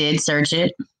they did search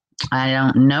it. I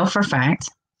don't know for a fact.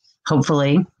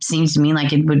 Hopefully. Seems to me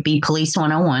like it would be Police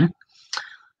 101.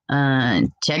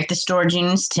 Check the storage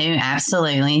units too.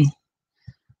 Absolutely.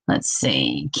 Let's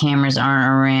see. Cameras aren't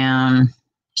around.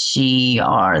 She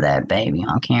are that baby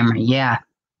on camera. Yeah.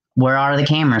 Where are the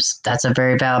cameras? That's a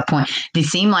very valid point. They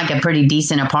seem like a pretty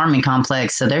decent apartment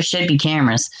complex, so there should be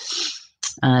cameras.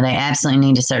 They absolutely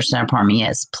need to search that apartment.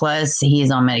 Yes. Plus, he is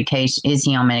on medication. Is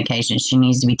he on medication? She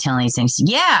needs to be telling these things.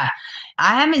 Yeah.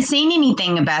 I haven't seen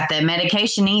anything about that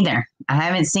medication either. I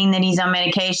haven't seen that he's on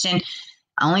medication.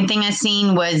 Only thing I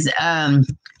seen was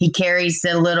he carries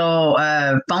the little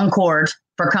phone cord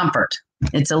for comfort.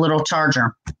 It's a little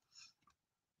charger.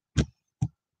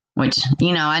 Which,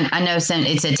 you know, I know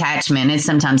it's attachment. It's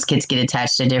sometimes kids get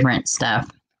attached to different stuff.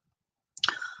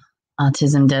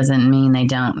 Autism doesn't mean they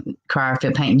don't cry or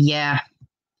feel pain. Yeah.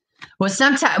 Well,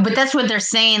 sometimes, but that's what they're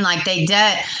saying. Like they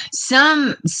do.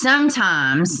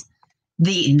 Sometimes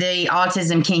the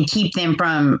autism can keep them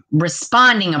from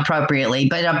responding appropriately.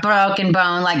 But a broken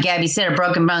bone, like Gabby said, a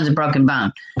broken bone is a broken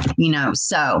bone. You know.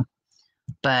 So,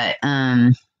 but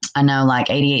I know like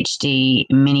ADHD,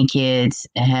 many kids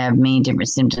have many different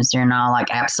symptoms there and all.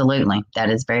 Like absolutely, that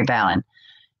is very valid.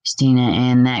 Christina,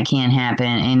 and that can happen,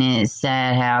 and it's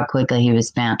sad how quickly he was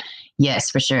found.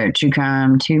 Yes, for sure. True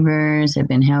crime tubers have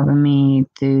been helping me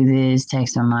through this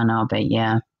text on mine all, but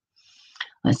yeah.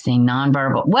 Let's see,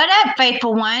 nonverbal. What up,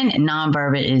 faithful one?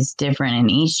 Nonverbal is different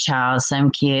in each child. Some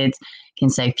kids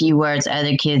can say few words,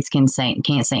 other kids can't say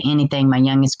anything. My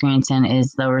youngest grandson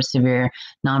is lower severe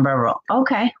nonverbal.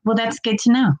 Okay, well that's good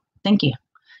to know. Thank you.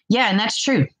 Yeah, and that's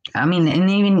true. I mean,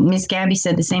 and even Miss Gabby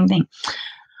said the same thing.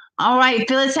 All right,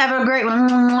 Phyllis, have a great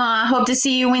one. I hope to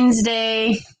see you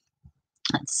Wednesday.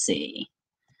 Let's see.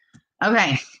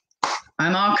 Okay,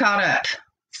 I'm all caught up.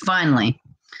 Finally.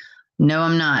 No,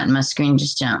 I'm not. My screen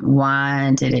just jumped.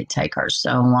 Why did it take her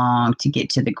so long to get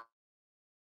to the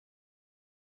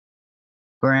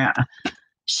ground?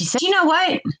 She said, you know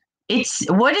what?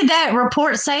 What did that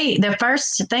report say? The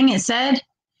first thing it said?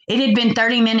 It had been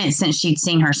 30 minutes since she'd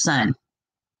seen her son.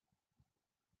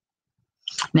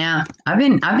 Now, I've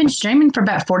been streaming for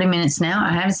about 40 minutes now.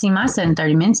 I haven't seen my son in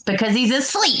 30 minutes because he's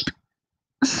asleep.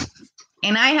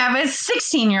 And I have a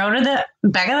 16-year-old at the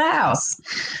back of the house.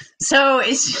 So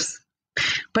it's just,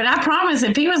 but I promise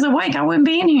if he was awake, I wouldn't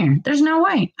be in here. There's no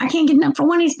way. I can't get enough for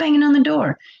when he's banging on the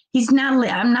door.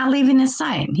 I'm not leaving his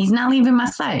sight. He's not leaving my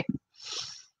sight.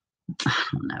 I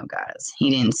don't know, guys. He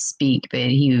didn't speak, but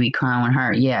he would be crying when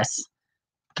hurt. Yes,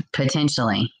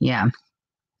 potentially. Yeah.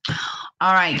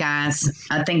 All right, guys.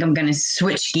 I think I'm going to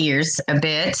switch gears a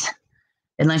bit,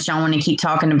 unless y'all want to keep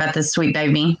talking about this sweet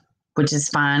baby, which is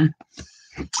fine.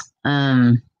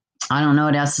 I don't know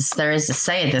what else there is to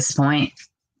say at this point.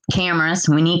 Cameras.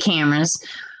 We need cameras.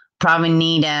 Probably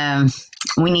need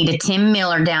we need a Tim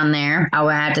Miller down there. I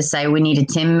would have to say we need a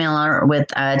Tim Miller with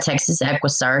Texas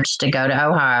EquiSearch to go to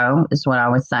Ohio is what I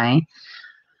would say.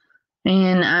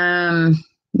 And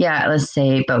yeah, let's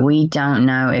see. But we don't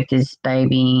know if this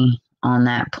baby on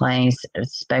that place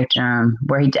spectrum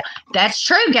where that's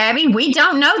true, Gabby. We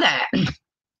don't know that.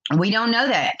 We don't know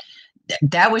that.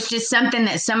 That was just something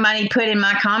that somebody put in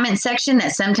my comment section,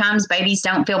 that sometimes babies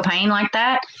don't feel pain like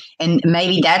that. And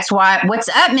maybe that's why. What's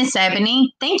up, Miss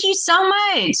Ebony? Thank you so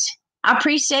much. I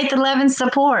appreciate the love and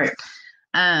support.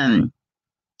 You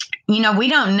know, we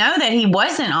don't know that he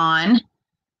wasn't on.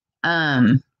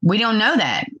 We don't know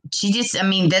that.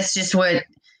 That's just what,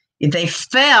 if they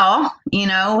fell, you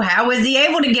know, how was he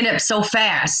able to get up so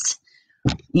fast?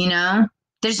 You know?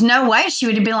 There's no way she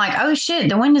would have been like, oh, shit,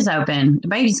 the window's open. The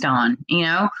baby's gone, you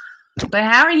know? But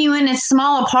how are you in a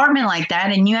small apartment like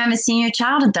that and you haven't seen your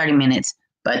child in 30 minutes?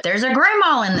 But there's a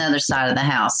grandma on the other side of the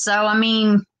house. So, I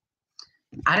mean,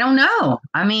 I don't know.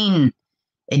 I mean,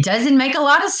 it doesn't make a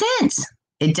lot of sense.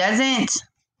 It doesn't.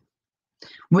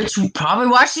 Which probably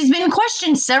why she's been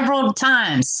questioned several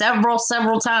times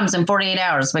in 48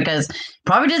 hours, because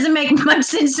probably doesn't make much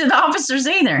sense to the officers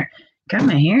either. God,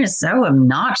 my hair is so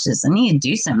obnoxious. I need to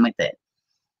do something with it.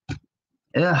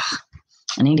 Ugh.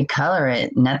 I need to color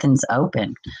it. Nothing's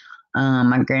open.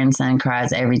 My grandson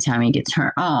cries every time he gets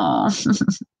hurt. Oh.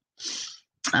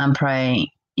 I'm praying,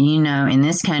 you know, in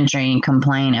this country,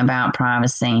 complain about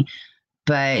privacy.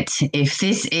 But if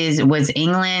this was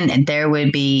England, there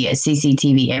would be a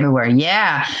CCTV everywhere.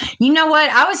 Yeah. You know what?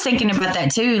 I was thinking about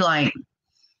that too. Like,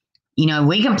 you know,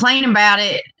 we complain about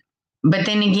it, but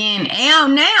then again,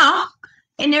 now,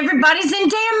 and everybody's in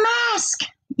damn mask,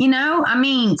 you know? I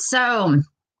mean, so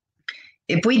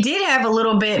if we did have a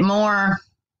little bit more,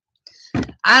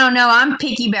 I don't know, I'm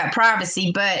picky about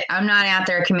privacy, but I'm not out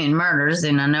there committing murders.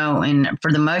 And I know, and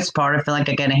for the most part, I feel like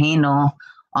I got a handle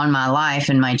on my life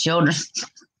and my children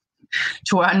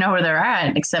to where I know where they're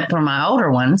at, except for my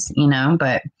older ones, you know.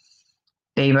 But,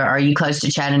 baby, are you close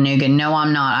to Chattanooga? No,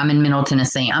 I'm not. I'm in Middle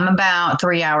Tennessee. I'm about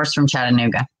 3 hours from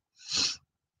Chattanooga.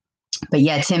 But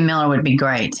yeah, Tim Miller would be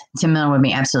great. Tim Miller would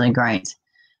be absolutely great.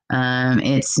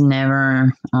 It's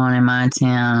never on in my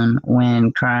town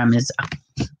when crime is.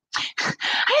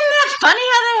 funny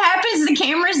how that happens. The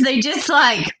cameras, they just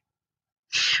like,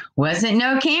 wasn't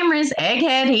no cameras.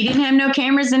 Egghead, he didn't have no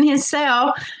cameras in his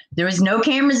cell. There was no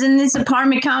cameras in this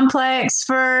apartment complex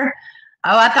for,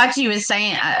 oh, I thought she was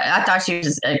saying, I thought she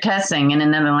was cussing in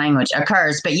another language, a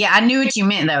curse. But yeah, I knew what you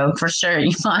meant though, for sure.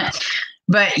 You thought,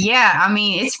 but yeah, I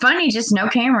mean, it's funny, just no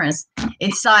cameras.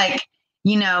 It's like,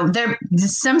 you know,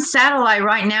 there's some satellite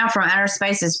right now from outer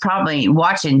space is probably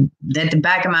watching at the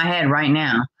back of my head right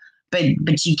now.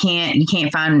 But you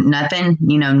can't find nothing,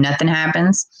 you know, nothing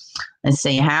happens. Let's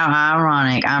see, how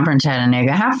ironic. I'm from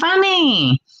Chattanooga. How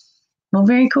funny. Well,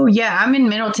 very cool. Yeah, I'm in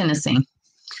Middle Tennessee.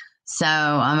 So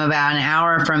I'm about an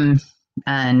hour from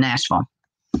Nashville.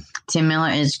 Tim Miller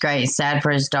is great. Sad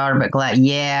for his daughter, but glad.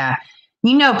 Yeah.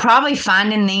 You know, probably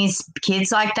finding these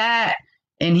kids like that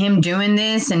and him doing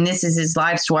this, and this is his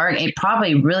life's work, it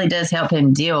probably really does help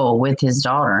him deal with his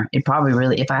daughter. It probably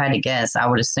really, if I had to guess, I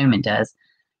would assume it does.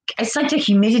 It's like the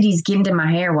humidity's getting to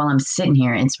my hair while I'm sitting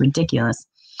here. It's ridiculous.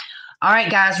 All right,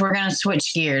 guys, we're going to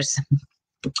switch gears.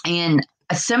 And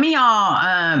some of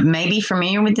y'all may be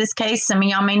familiar with this case. Some of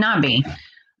y'all may not be.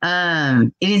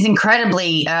 It is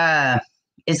incredibly,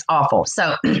 it's awful.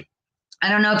 So I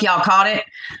don't know if y'all caught it,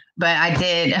 but I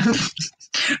did.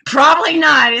 Probably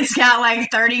not. It's got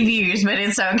like 30 views, but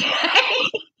it's okay.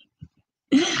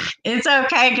 It's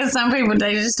okay because some people,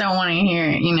 they just don't want to hear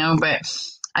it, you know. But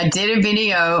I did a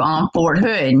video on Fort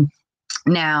Hood.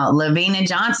 Now, LaVena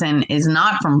Johnson is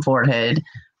not from Fort Hood,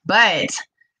 but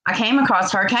I came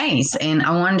across her case and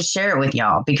I wanted to share it with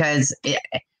y'all because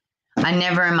I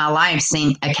never in my life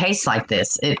seen a case like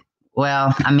this.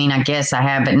 Well, I mean, I guess I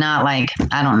have, but not like,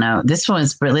 I don't know. This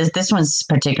one's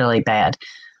particularly bad.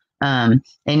 And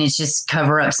it's just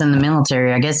cover-ups in the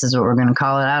military, I guess is what we're going to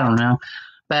call it. I don't know.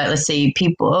 But let's see,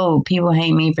 people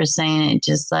hate me for saying it,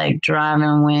 just like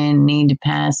driving when need to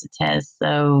pass a test.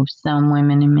 So some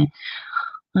women and men,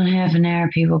 on half an hour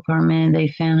people per minute, they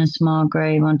found a small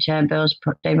grave on Chad Bell's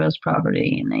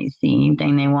property and they see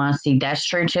anything they want to see. That's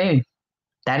true too.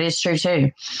 That is true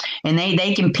too. And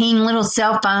they can ping little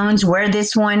cell phones where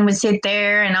this one was hit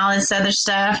there and all this other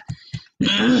stuff.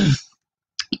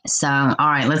 So, all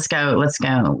right, let's go. Let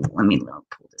me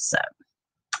pull this up.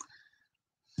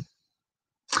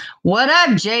 What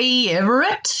up, J.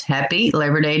 Everett? Happy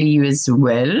Labor Day to you as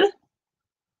well.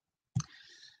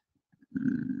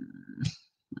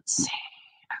 Let's see.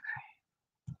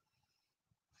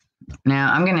 Okay.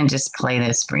 Now, I'm going to just play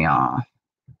this for y'all.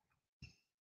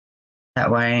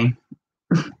 That way,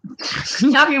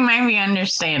 y'all can maybe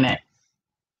understand it.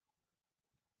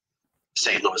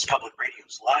 St. Louis Public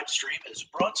Radio's live stream is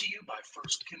brought to you by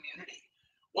First Community.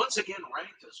 Once again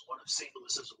ranked as one of St.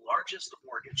 Louis's largest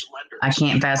mortgage lenders. I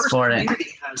can't fast forward it.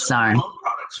 Sorry. Loan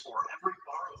products for every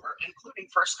borrower, including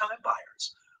first-time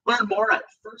buyers. Learn more at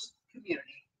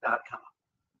firstcommunity.com.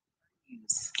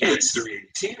 It's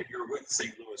 3:18, and you're with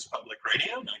St. Louis Public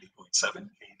Radio, 90.7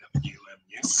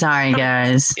 KWMU. Sorry,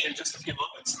 guys. In just a few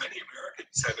moments, many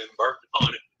Americans have embarked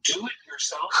on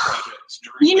do-it-yourself projects.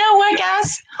 You know what,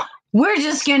 guys? We're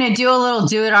just going to do a little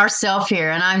do-it-ourself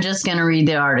here, and I'm just going to read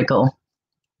the article.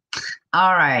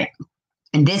 All right.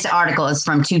 And this article is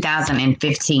from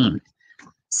 2015.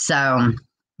 So,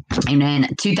 and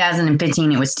in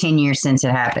 2015, it was 10 years since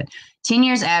it happened. 10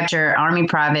 years after Army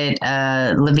Private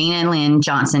LaVena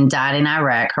Johnson died in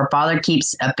Iraq, her father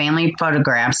keeps family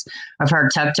photographs of her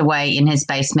tucked away in his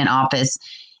basement office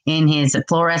in his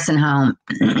fluorescent home,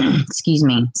 excuse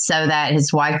me, so that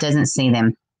his wife doesn't see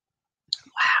them.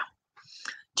 Wow.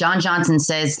 John Johnson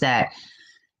says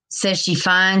she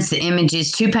finds the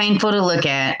images too painful to look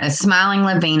at. A smiling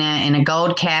LaVena in a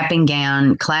gold cap and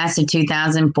gown, class of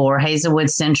 2004,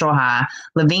 Hazelwood Central High.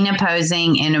 LaVena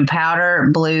posing in a powder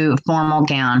blue formal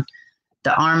gown.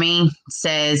 The Army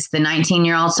says the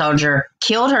 19-year-old soldier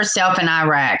killed herself in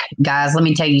Iraq. Guys, let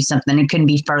me tell you something. It couldn't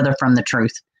be further from the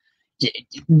truth.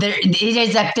 It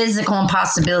is a physical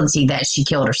impossibility that she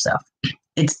killed herself.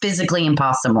 It's physically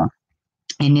impossible.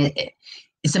 And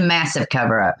it's a massive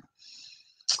cover-up.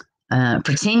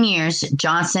 For 10 years,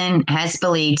 Johnson has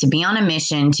believed to be on a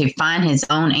mission to find his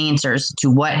own answers to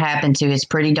what happened to his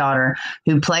pretty daughter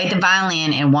who played the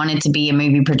violin and wanted to be a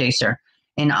movie producer.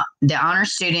 And the honor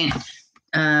student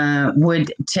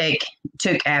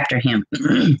took after him.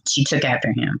 She took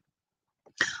after him.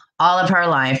 All of her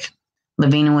life,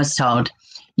 LaVena was told,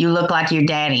 "You look like your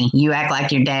daddy. You act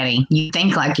like your daddy. You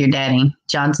think like your daddy,"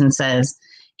 Johnson says.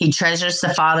 He treasures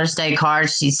the Father's Day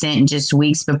cards she sent just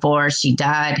weeks before she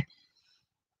died.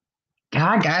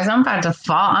 God, guys, I'm about to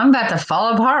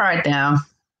fall apart right now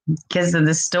because of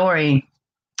the story.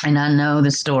 And I know the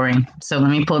story. So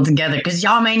let me pull it together because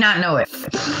y'all may not know it.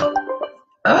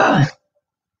 Ugh.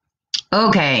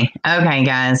 Okay,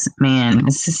 guys. Man,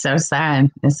 this is so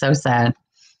sad. It's so sad.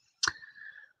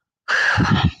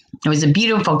 It was a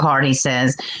beautiful card, he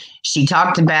says. She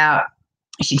talked about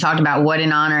what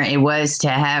an honor it was to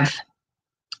have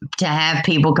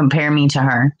people compare me to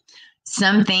her.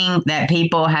 Something that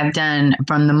people have done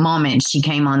from the moment she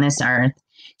came on this earth.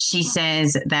 He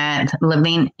says that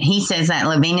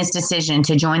LaVena's decision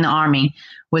to join the Army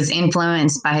was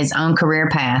influenced by his own career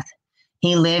path.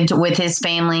 He lived with his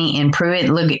family in Pruitt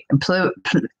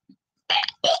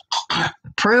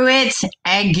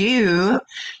Ague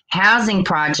housing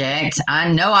project.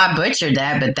 I know I butchered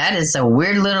that, but that is a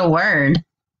weird little word.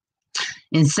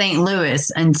 In St. Louis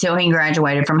until he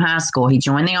graduated from high school. He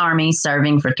joined the Army,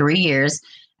 serving for 3 years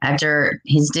after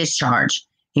his discharge.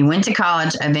 He went to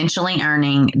college, eventually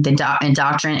earning the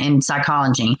doctorate in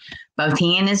psychology. Both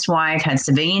he and his wife had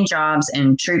civilian jobs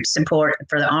and troop support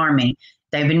for the Army.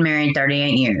 They've been married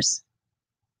 38 years.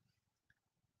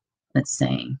 Let's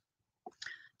see.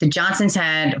 The Johnsons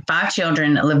had 5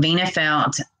 children. LaVena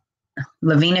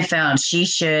felt she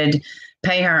should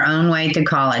pay her own way through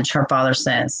college, her father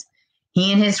says.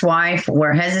 He and his wife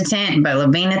were hesitant, but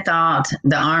LaVena thought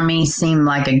the Army seemed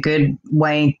like a good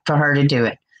way for her to do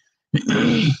it.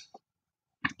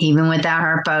 Even without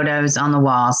her photos on the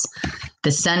walls,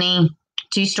 the sunny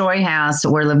 2-story house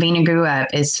where LaVena grew up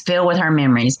is filled with her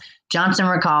memories. Johnson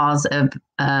recalls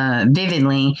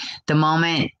vividly the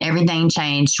moment everything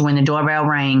changed when the doorbell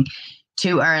rang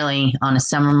too early on a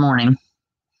summer morning.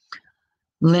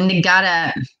 Linda got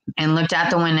up and looked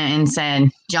out the window and said,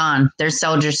 "John, there's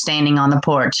soldiers standing on the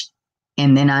porch."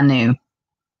 And then I knew.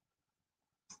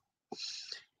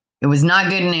 It was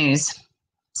not good news.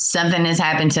 Something has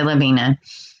happened to LaVena.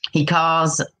 He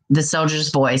calls the soldier's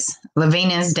voice.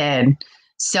 LaVena is dead.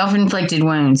 Self-inflicted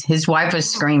wounds. His wife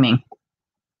was screaming.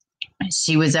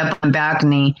 She was up on the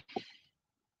balcony,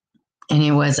 and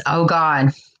it was, "Oh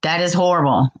God, that is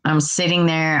horrible." I'm sitting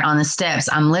there on the steps.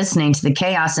 I'm listening to the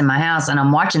chaos in my house, and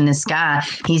I'm watching this guy.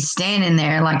 He's standing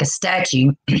there like a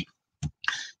statue. The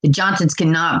Johnsons could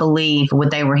not believe what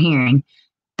they were hearing.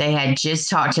 They had just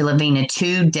talked to LaVena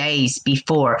 2 days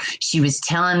before. She was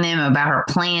telling them about her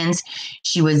plans.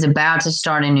 She was about to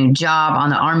start a new job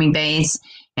on the Army base,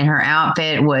 and her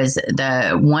outfit was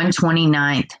the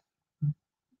 129th.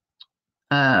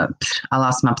 I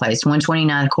lost my place.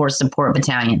 129th Corps Support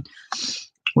Battalion.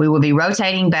 We will be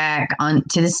rotating back on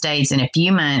to the States in a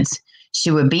few months.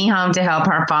 She would be home to help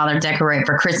her father decorate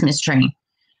for Christmas tree,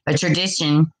 a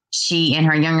tradition she and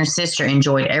her younger sister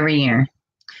enjoyed every year.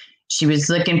 She was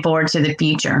looking forward to the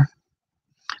future,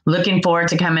 looking forward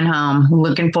to coming home,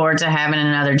 looking forward to having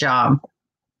another job.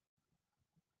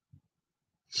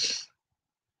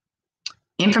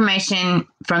 Information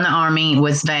from the Army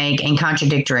was vague and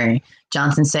contradictory.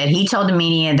 Johnson said he told the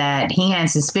media that he had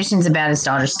suspicions about his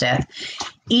daughter's death,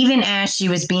 even as she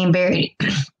was being buried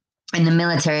in the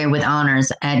military with honors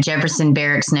at Jefferson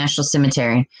Barracks National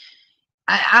Cemetery.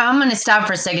 I'm going to stop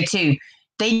for a second, too.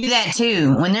 They do that,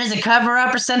 too. When there's a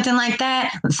cover-up or something like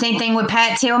that, same thing with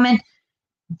Pat Tillman,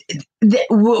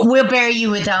 we'll bury you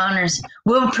with honors.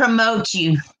 We'll promote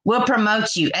you.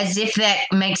 As if that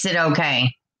makes it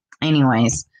okay.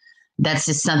 Anyways, that's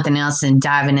just something else, and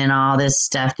diving in all this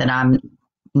stuff that I'm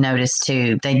noticed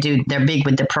too. They're big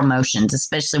with the promotions,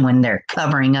 especially when they're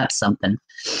covering up something.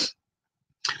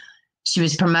 She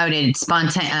was promoted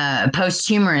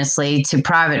posthumously to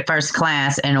private first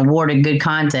class and awarded good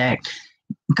conduct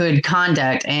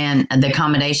and the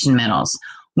accommodation medals.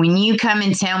 When you come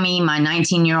and tell me my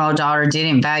 19-year-old daughter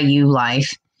didn't value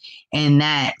life, and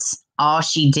that's all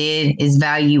she did is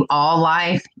value all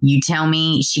life, you tell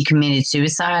me she committed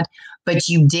suicide, but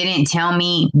you didn't tell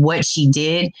me what she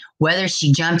did, whether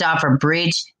she jumped off a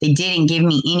bridge. They didn't give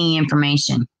me any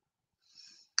information.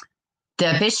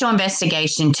 The official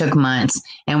investigation took months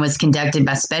and was conducted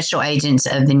by special agents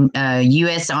of the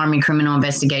U.S. Army Criminal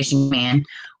Investigation Command,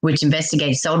 which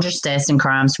investigates soldiers' deaths and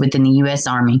crimes within the U.S.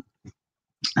 Army.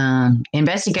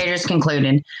 Investigators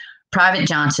concluded Private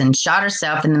Johnson shot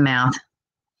herself in the mouth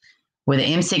with an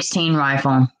M16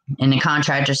 rifle in a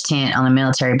contractor's tent on a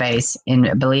military base in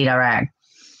Balad, Iraq.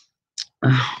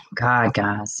 Oh, God,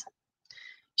 guys.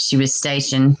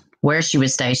 Where she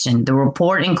was stationed. The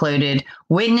report included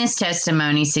witness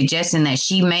testimony suggesting that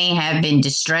she may have been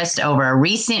distressed over a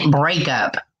recent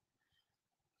breakup.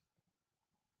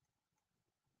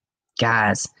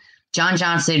 Guys, John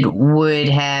Johnson would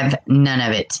have none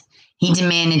of it. He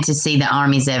demanded to see the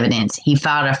Army's evidence. He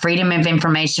filed a Freedom of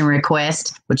Information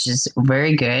request, which is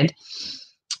very good,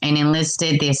 and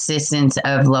enlisted the assistance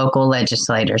of local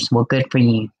legislators. Well, good for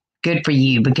you. Good for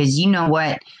you, because you know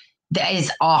what? That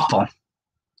is awful.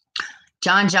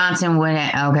 John Johnson would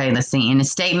have, okay, let's see. In a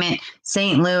statement,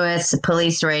 St. Louis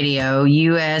Police Radio,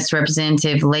 U.S.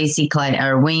 Representative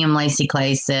William Lacey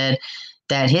Clay said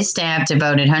that his staff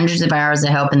devoted hundreds of hours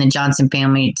to helping the Johnson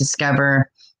family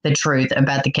discover the truth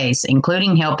about the case,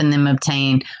 including helping them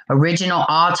obtain original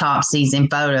autopsies and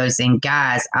photos. And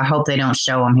guys, I hope they don't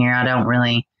show them here. I don't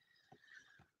really,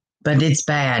 but it's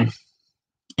bad.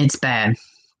 It's bad.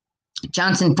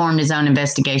 Johnson formed his own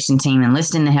investigation team,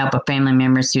 enlisting the help of family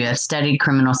members who have studied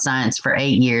criminal science for 8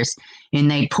 years,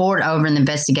 and they poured over the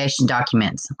investigation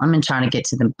documents. I'm going to try to get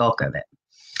to the bulk of it.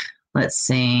 Let's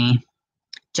see.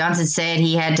 Johnson said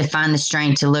he had to find the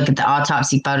strength to look at the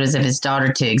autopsy photos of his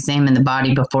daughter to examine the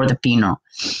body before the funeral.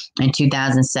 In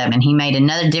 2007, he made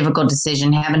another difficult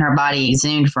decision, having her body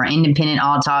exhumed for an independent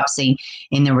autopsy,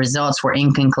 and the results were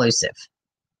inconclusive.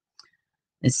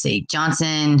 Let's see.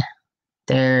 Johnson...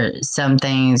 There's some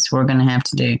things we're going to have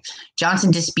to do.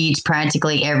 Johnson disputes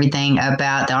practically everything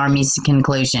about the Army's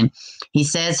conclusion. He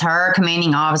says her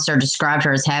commanding officer described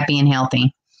her as happy and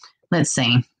healthy. Let's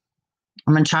see.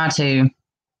 I'm going to try to.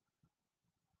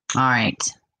 All right.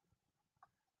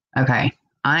 Okay.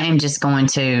 I'm going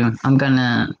to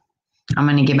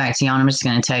get back to y'all. And I'm just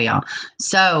going to tell y'all.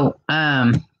 So,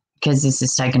 because this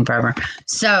is taking forever.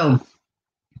 So,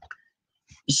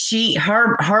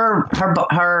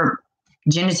 her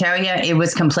genitalia, it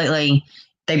was completely,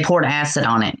 they poured acid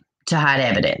on it to hide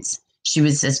evidence. She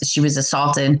was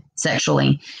assaulted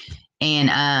sexually.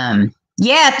 And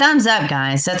yeah, thumbs up,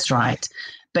 guys. That's right.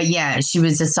 But yeah, she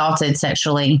was assaulted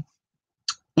sexually.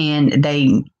 And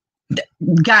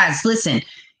guys, listen,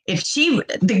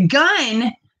 the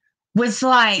gun was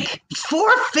like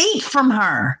 4 feet from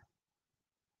her.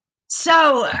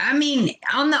 So, I mean,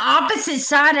 on the opposite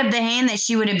side of the hand that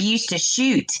she would have used to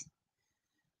shoot.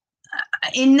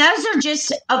 And those are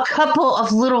just a couple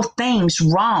of little things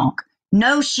wrong.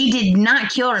 No, she did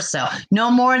not kill herself. No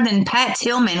more than Pat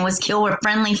Tillman was killed with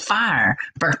friendly fire,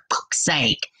 for fuck's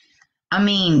sake. I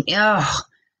mean, ugh.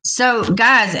 So,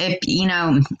 guys, if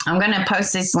I'm going to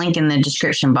post this link in the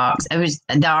description box.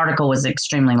 The article was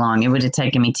extremely long. It would have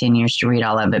taken me 10 years to read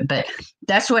all of it, but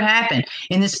that's what happened.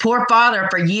 And this poor father,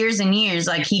 for years and years,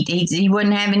 like he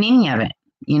wasn't having any of it,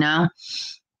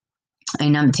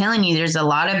 And I'm telling you, there's a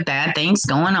lot of bad things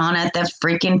going on at the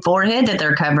freaking forehead that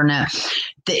they're covering up.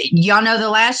 Y'all know the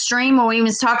last stream where we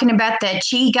was talking about that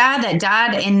Chi guy that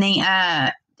died in the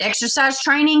exercise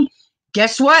training?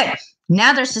 Guess what?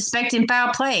 Now they're suspecting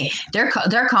foul play. They're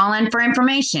calling for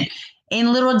information.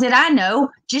 And little did I know,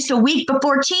 just a week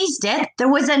before Chi's death, there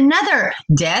was another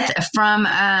death from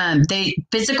the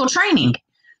physical training.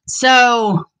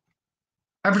 So...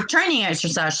 or training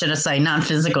exercise, should I say, not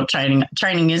physical training.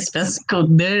 Training is physical,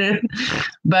 dude.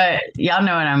 But y'all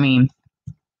know what I mean.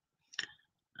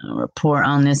 I'll report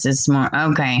on this more.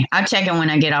 Okay. I'll check it when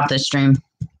I get off the stream.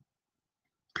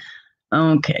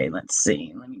 Okay, let's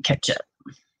see. Let me catch up.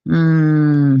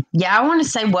 Yeah, I want to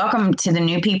say welcome to the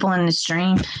new people in the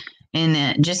stream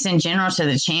and just in general to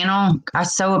the channel. I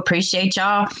so appreciate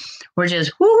y'all. We're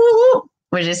just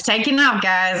we're just taking off,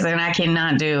 guys, and I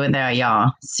cannot do it without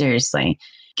y'all. Seriously.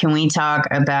 Can we talk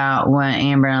about what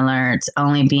Amber Alerts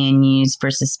only being used for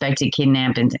suspected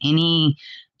kidnappings? Any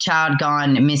child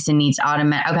gone missing needs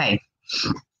automatic. Okay,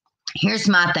 here's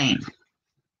my thing.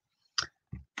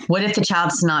 What if the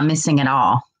child's not missing at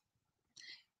all?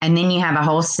 And then you have a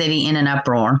whole city in an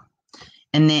uproar.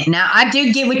 And then now I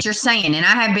do get what you're saying, and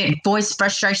I have been voiced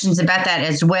frustrations about that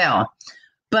as well.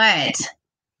 But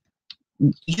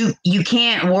you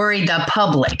can't worry the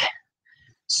public.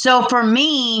 So for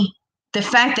me, the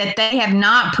fact that they have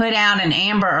not put out an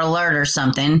Amber Alert or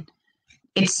something,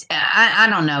 it's I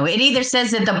don't know. It either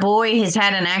says that the boy has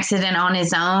had an accident on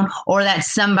his own or that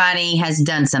somebody has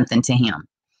done something to him.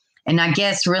 And I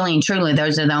guess really and truly,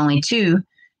 those are the only two,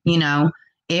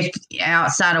 if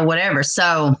outside of whatever.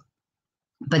 So,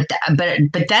 but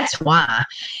that's why.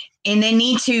 And they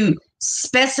need to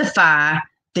specify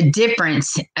the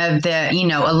difference of the,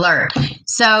 alert.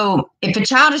 So if a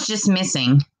child is just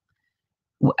missing,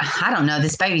 I don't know,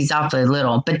 this baby's awfully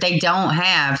little, but they don't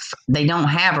have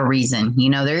a reason.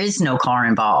 There is no car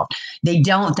involved. They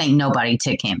don't think nobody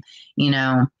took him.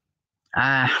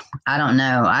 I don't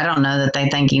know. I don't know that they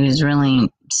think he was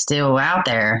really still out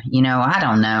there. I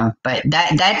don't know, but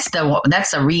that's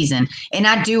the reason. And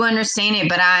I do understand it,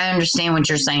 but I understand what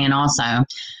you're saying also.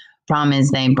 Problem is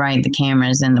they break the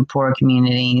cameras in the poor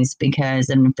communities because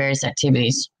of nefarious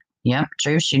activities. Yep,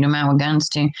 true. Shoot them out with guns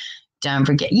too. Don't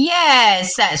forget.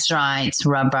 Yes, that's right.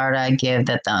 Roberta, give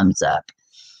the thumbs up.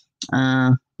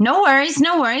 No worries.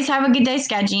 Have a good day,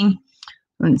 Sketchy.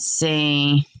 Let me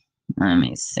see.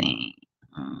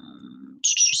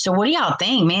 So what do y'all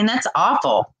think, man? That's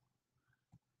awful.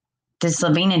 This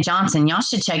LaVena Johnson, y'all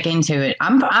should check into it.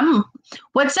 I'm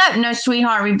what's up? No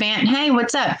Sweetheart Revamp. Hey,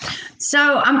 what's up?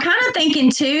 So I'm kind of thinking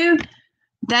too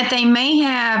that they may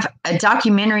have a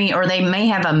documentary or they may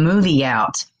have a movie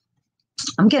out.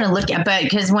 I'm going to look at, but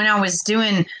because when I was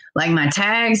doing like my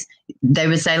tags, they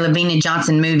would say LaVena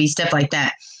Johnson movie, stuff like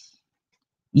that.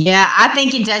 Yeah, I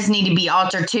think it does need to be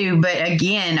altered too. But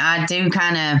again, I do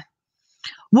kind of,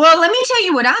 well, let me tell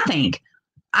you what I think.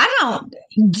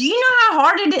 Do you know how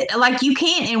hard it is? Like, you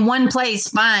can't in one place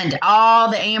find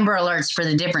all the Amber Alerts for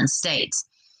the different states.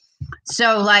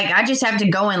 So, like, I just have to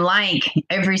go and like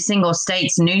every single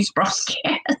state's news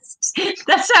broadcast.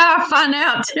 That's how I find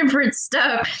out different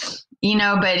stuff, you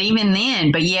know, but even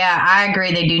then, but yeah, I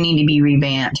agree they do need to be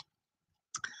revamped.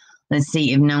 Let's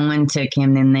see, if no one took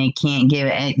him, then they can't give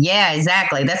it. Yeah,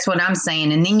 exactly. That's what I'm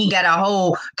saying. And then you got a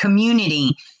whole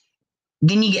community.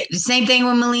 Then you get the same thing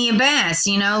with Malia Bass,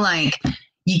 you know, like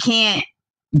you can't,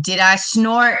 did I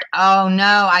snort? Oh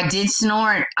no, I did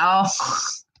snort. Oh,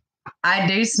 I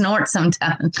do snort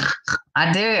sometimes.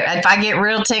 I do. If I get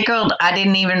real tickled, I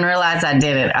didn't even realize I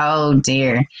did it. Oh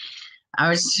dear. I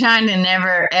was trying to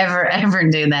never, ever, ever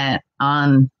do that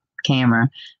on camera.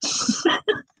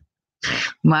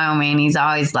 Wow, man, he's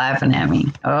always laughing at me.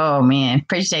 Oh man,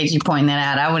 appreciate you pointing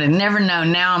that out. I would have never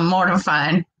known. Now I'm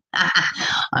mortified.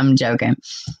 I'm joking.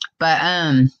 But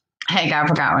heck, I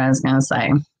forgot what I was gonna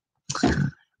say.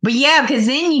 But yeah, because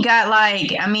then you got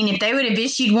like, I mean, if they would have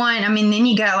issued one, I mean, then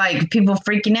you got like people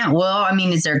freaking out. Well, I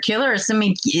mean, is there a killer or is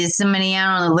somebody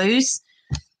out on the loose?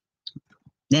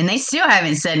 And they still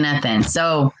haven't said nothing.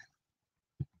 So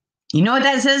you know what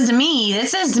that says to me? That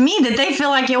says to me that they feel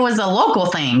like it was a local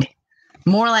thing,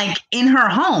 more like in her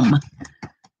home.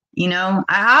 You know,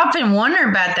 I often wonder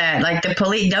about that. Like the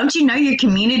police, don't you know your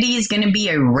community is going to be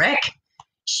a wreck?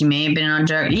 She may have been on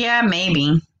drugs. Yeah,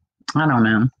 maybe. I don't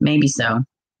know. Maybe so.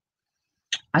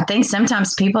 I think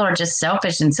sometimes people are just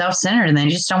selfish and self-centered and they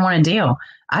just don't want to deal.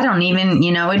 I don't even,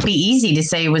 you know, it'd be easy to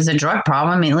say it was a drug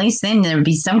problem. At least then there would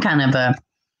be some kind of a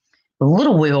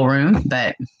little wiggle room.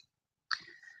 But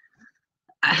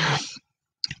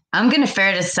I'm going to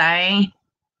fair to say,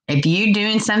 if you're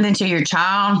doing something to your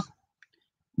child,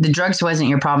 the drugs wasn't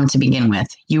your problem to begin with.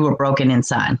 You were broken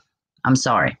inside. I'm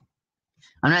sorry.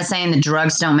 I'm not saying the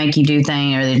drugs don't make you do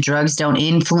things or the drugs don't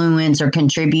influence or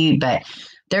contribute, but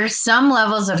there's some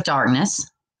levels of darkness.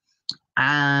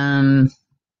 Some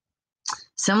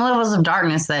levels of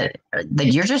darkness that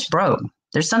you're just broke.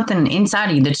 There's something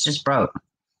inside of you that's just broke.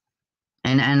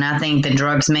 And I think the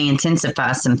drugs may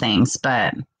intensify some things,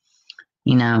 but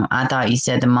you know, I thought you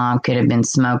said the mom could have been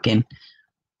smoking.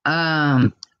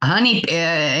 Honey,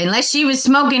 unless she was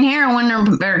smoking heroin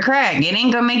or crack, it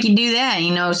ain't gonna make you do that.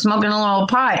 You know, smoking a little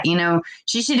pot, you know,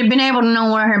 she should have been able to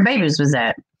know where her babies was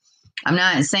at. I'm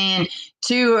not saying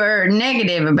too or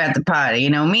negative about the pot.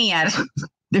 You know, me, I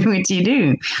do what you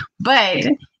do, but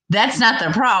that's not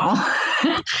the problem.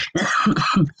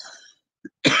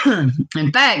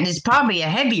 In fact, it's probably a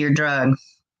heavier drug.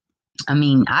 I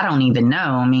mean, I don't even know.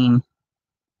 I mean,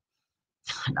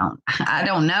 I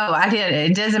don't know.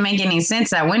 It doesn't make any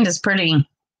sense. That window's pretty.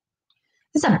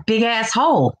 It's a big ass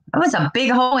hole. It was a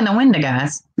big hole in the window,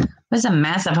 guys. It was a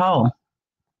massive hole.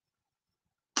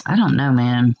 I don't know,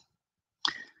 man.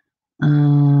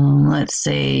 Let's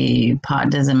see. Pot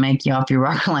doesn't make you off your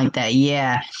rocker like that.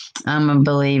 Yeah, I'm a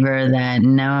believer that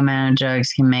no amount of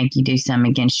drugs can make you do something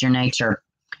against your nature.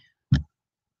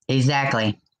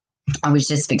 Exactly. I was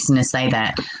just fixing to say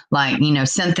that. Like, you know,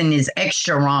 something is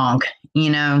extra wrong. You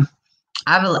know,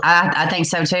 I think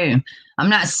so too. I'm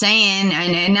not saying,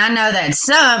 and I know that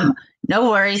some, no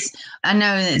worries. I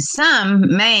know that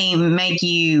some may make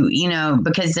you, you know,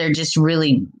 because they're just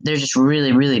really,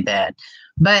 really bad.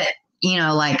 But, you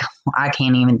know, like I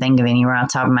can't even think of any right off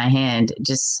the top of my head.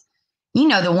 Just, you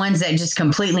know, the ones that just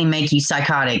completely make you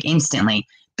psychotic instantly.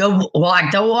 The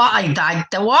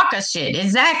walker shit.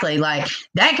 Exactly. Like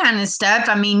that kind of stuff.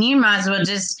 I mean, you might as well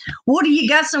just, what do you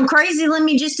got some crazy? Let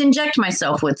me just inject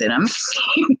myself with it. I mean,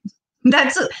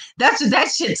 that's what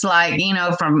that shit's like, you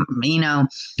know, from, you know,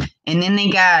 and then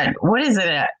they got, what is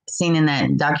it seen in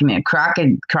that document?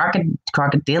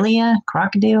 Crocodilia?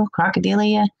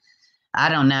 I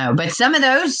don't know. But some of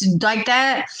those like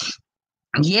that,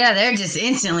 yeah, they're just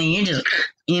instantly, you just,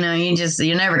 you know,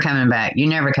 you're never coming back. You're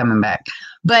never coming back.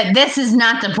 But this is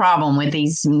not the problem with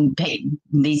these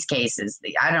cases.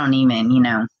 I don't even, you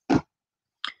know,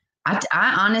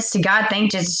 I honest to God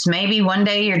think just maybe one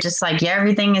day you're just like, yeah,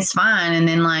 everything is fine. And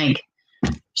then like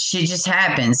shit just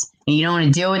happens. And you don't want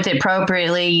to deal with it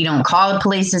appropriately. You don't call the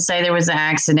police and say there was an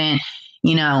accident.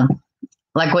 You know,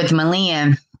 like with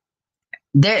Malia,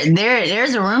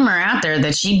 there's a rumor out there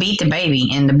that she beat the baby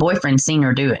and the boyfriend seen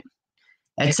her do it.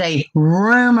 It's a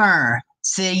rumor.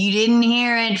 So you didn't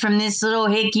hear it from this little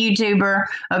hick YouTuber,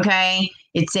 okay?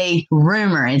 It's a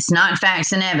rumor. It's not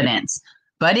facts and evidence.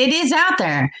 But it is out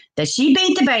there that she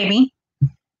beat the baby.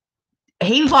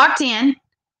 He walked in.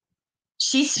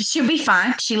 She'll be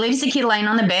fine. She leaves the kid laying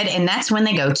on the bed, and that's when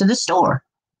they go to the store.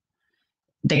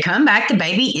 They come back. The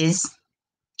baby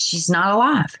she's not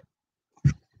alive.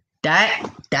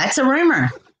 That's a rumor.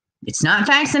 It's not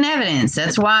facts and evidence.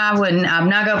 That's why I'm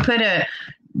not going to put a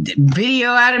video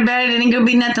out about it. It ain't going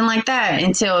to be nothing like that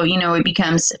until, it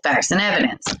becomes facts and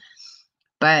evidence.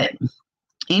 But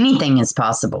anything is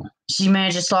possible. She may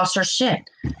have just lost her shit,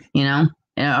 or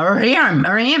him.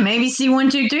 Maybe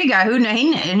C123 guy. Who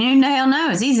the hell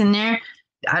knows? He's in there,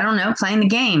 I don't know, playing the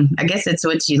game. I guess that's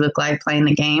what you look like, playing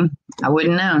the game. I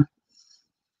wouldn't know.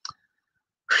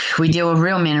 We deal with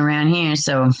real men around here,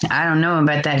 so I don't know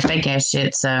about that fake ass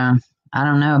shit. So I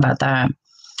don't know about that.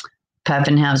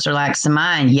 Puffin helps relax the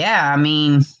mind. Yeah, I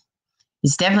mean,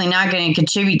 it's definitely not going to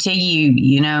contribute to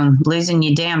you, losing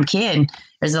your damn kid.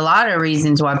 There's a lot of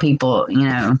reasons why people,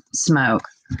 smoke.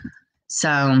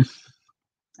 So,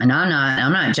 and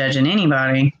I'm not judging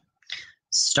anybody.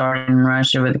 Started in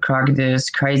Russia with the crocodiles,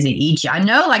 crazy. I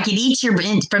know, like it eats you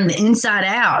from the inside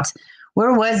out.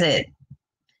 Where was it?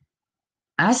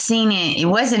 I seen it. It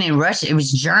wasn't in Russia. It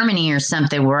was Germany or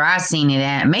something where I seen it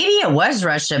at. Maybe it was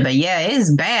Russia, but yeah, it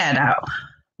is bad.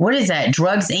 What is that?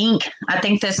 Drugs Inc. I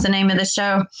think that's the name of the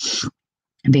show.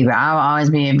 I'll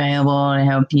always be available to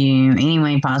help you any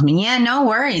way possible. Yeah, no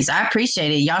worries. I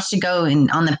appreciate it. Y'all should go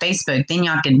on the Facebook. Then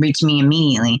y'all can reach me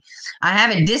immediately. I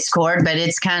have a Discord, but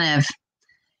it's kind of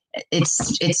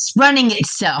it's running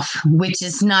itself, which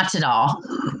is not at all.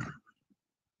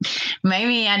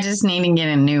 Maybe I just need to get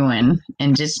a new one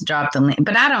and just drop the link.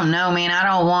 But I don't know, man. I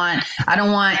don't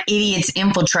want idiots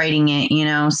infiltrating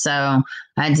it, so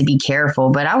I had to be careful.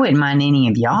 But I wouldn't mind any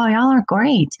of y'all. Y'all are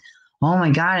great. Oh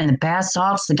my God. And the bath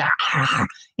salts, the guy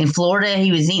in Florida,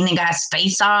 he was eating the guy's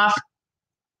face off.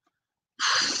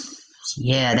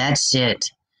 Yeah, that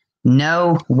shit.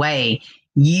 No way.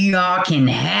 Y'all can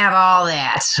have all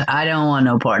that. I don't want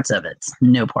no parts of it.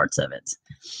 No parts of it.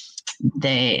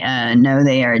 They know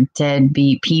they are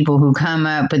deadbeat people who come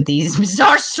up with these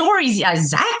bizarre stories. Yeah,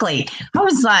 exactly. I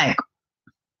was like,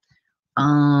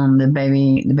 the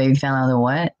baby fell out of the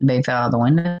what? The baby fell out of the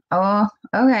window. Oh,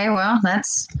 okay. Well,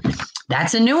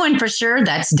 that's a new one for sure.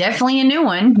 That's definitely a new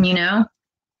one.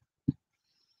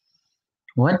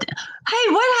 What?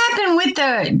 Hey, what happened with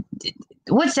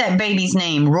what's that baby's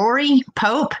name? Rory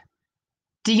Pope?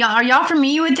 Are y'all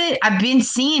familiar with it? I've been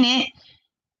seeing it.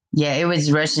 Yeah, it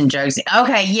was Russian drugs.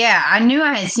 Okay, yeah, I knew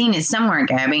I had seen it somewhere,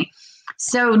 Gabby.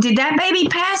 So did that baby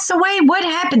pass away? What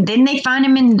happened? Didn't they find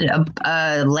him in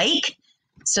a lake?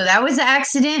 So that was an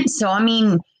accident. So, I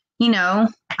mean,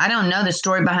 I don't know the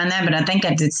story behind that, but I think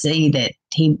I did see that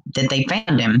they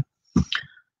found him.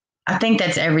 I think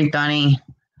that's everybody.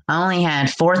 I only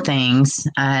had 4 things.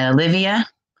 I had Olivia.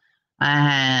 I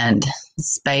had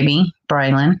this baby,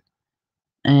 Braylen.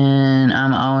 And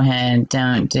I'm old head,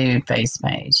 don't do face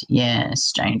page. Yeah,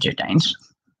 stranger danger.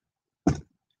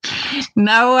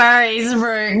 No worries,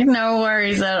 Brooke. No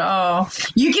worries at all.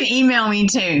 You can email me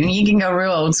too. You can go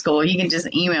real old school. You can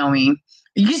just email me.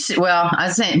 I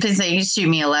said you can shoot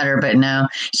me a letter, but no.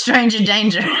 Stranger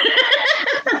danger.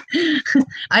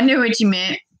 I knew what you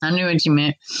meant.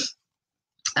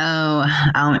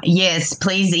 Oh, yes,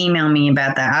 please email me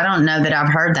about that. I don't know that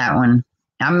I've heard that one.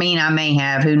 I mean, I may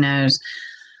have. Who knows?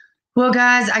 Well,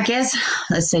 guys, I guess,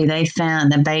 let's see, they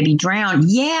found the baby drowned.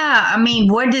 Yeah, I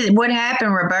mean, what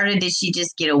happened, Roberta? Did she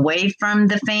just get away from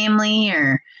the family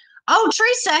or? Oh,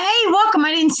 Teresa, hey, welcome.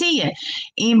 I didn't see you.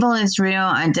 Evil is real.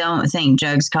 I don't think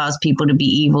drugs cause people to be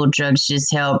evil. Drugs just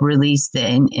help release the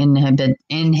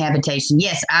inhabitation.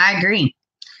 Yes, I agree.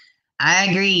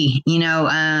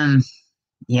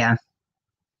 Yeah.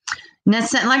 Now,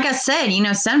 like I said,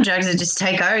 some drugs that just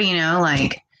take over,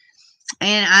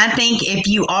 and I think if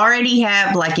you already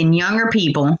have, like in younger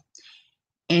people,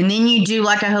 and then you do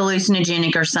like a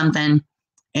hallucinogenic or something,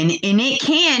 and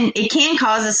it can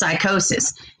cause a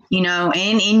psychosis,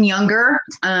 and in younger,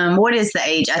 what is the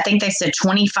age? I think they said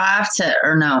 25 to,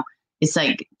 or no, it's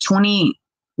like 20,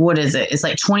 what is it? It's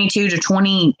like 22 to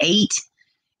 28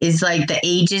 is like the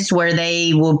ages where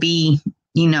they will be,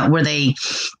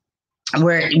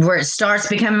 where it starts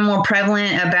becoming more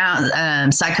prevalent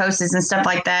about psychosis and stuff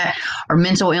like that, or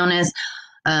mental illness,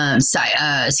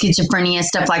 schizophrenia,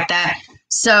 stuff like that.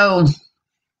 So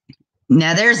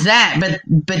Now there's that,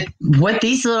 but what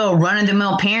these little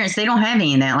run-of-the-mill parents, they don't have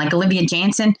any of that. Like Olivia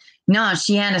Jansen, no,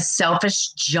 she had a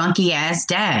selfish, junky ass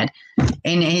dad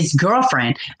and his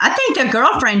girlfriend. I think the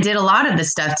girlfriend did a lot of the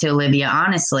stuff to Olivia.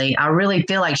 Honestly, I really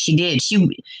feel like she did.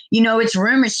 It's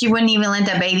rumored she wouldn't even let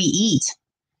that baby eat.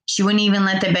 She wouldn't even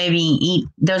let the baby eat.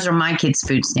 Those are my kids'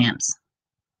 food stamps.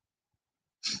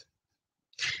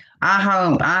 I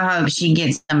hope she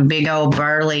gets some big old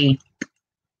burly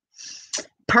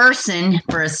person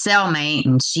for a cellmate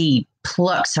and she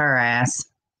plucks her ass.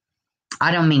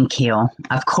 I don't mean kill.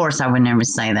 Of course I would never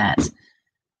say that.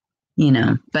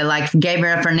 But like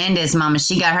Gabriel Fernandez, mama,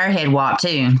 she got her head whopped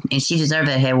too. And she deserved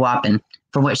that head whopping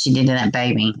for what she did to that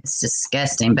baby. It's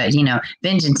disgusting. But,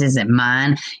 vengeance isn't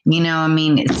mine.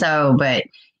 So, but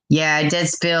yeah, it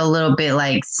does feel a little bit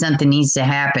like something needs to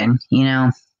happen,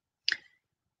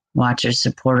 Watchers,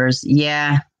 supporters.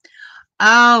 Yeah.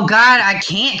 Oh, God, I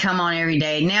can't come on every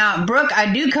day. Now, Brooke,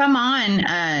 I do come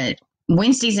on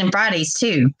Wednesdays and Fridays,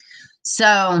 too.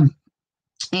 So,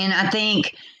 and I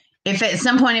think if at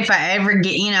some point, if I ever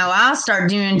get, I'll start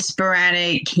doing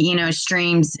sporadic,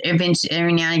 streams eventually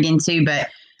every now and again, too. But,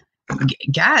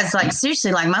 guys, like,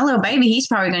 seriously, like, my little baby, he's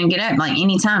probably going to get up, like,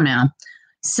 anytime now.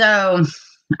 So,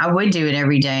 I would do it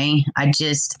every day. I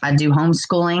do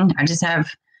homeschooling. I just have,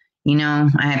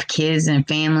 I have kids and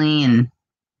family and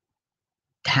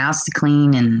house to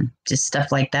clean and just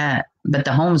stuff like that. But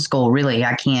the homeschool, really,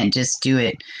 I can't just do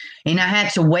it. And I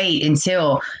had to wait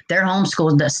until their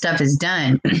homeschool stuff is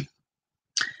done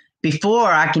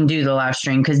before I can do the live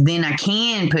stream, because then I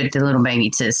can put the little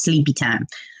baby to sleepy time.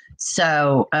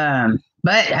 So,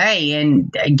 but hey,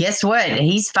 and guess what?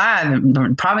 He's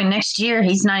 5. Probably next year,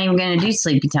 he's not even going to do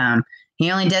sleepy time. He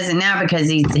only does it now because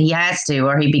he has to,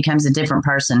 or he becomes a different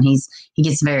person. He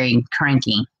gets very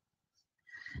cranky.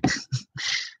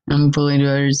 I'm pulling to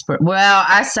other support. Well,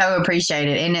 I so appreciate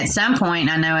it. And at some point,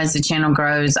 I know as the channel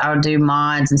grows, I'll do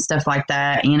mods and stuff like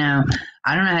that.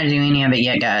 I don't know how to do any of it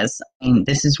yet, guys.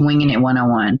 This is Winging It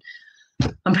 101.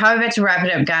 I'm probably about to wrap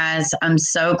it up, guys. I'm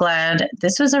so glad.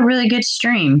 This was a really good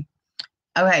stream.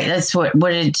 Okay, that's what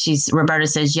did she? Roberta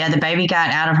says, yeah, the baby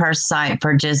got out of her sight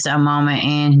for just a moment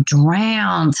and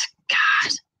drowned.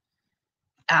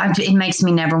 God, it makes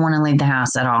me never want to leave the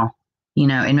house at all.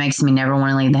 It makes me never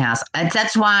want to leave the house.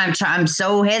 That's why I'm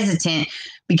so hesitant,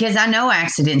 because I know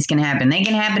accidents can happen. They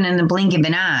can happen in the blink of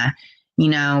an eye,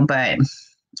 but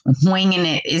winging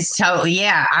it is so,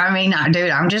 yeah. Dude,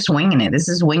 I'm just winging it. This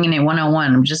is Winging It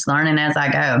 101. I'm just learning as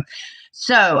I go.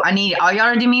 So I need all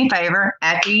y'all to do me a favor.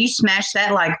 After you smash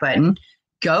that like button,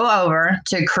 go over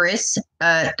to Chris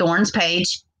Thorne's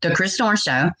page, The Chris Thorne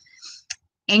Show,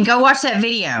 and go watch that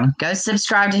video. Go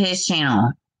subscribe to his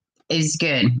channel. It was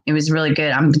good. It was really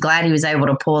good. I'm glad he was able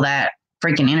to pull that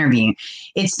freaking interview.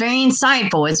 It's very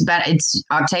insightful. It's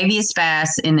Octavia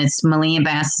Bass and it's Malia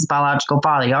Bass's biological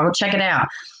father. Y'all go check it out.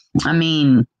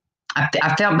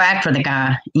 I felt bad for the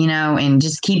guy, and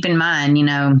just keep in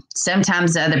mind,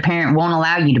 sometimes the other parent won't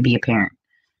allow you to be a parent.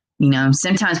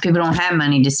 Sometimes people don't have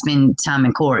money to spend time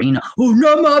in court, oh,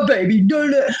 not my baby.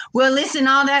 Well, listen,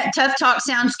 all that tough talk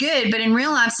sounds good, but in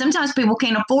real life, sometimes people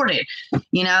can't afford it,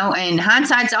 and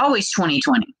hindsight's always 20/20.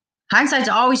 Hindsight's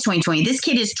always 20/20. This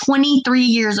kid is 23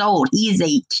 years old. He is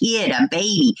a kid, a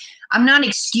baby. I'm not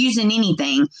excusing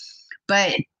anything,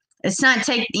 but it's not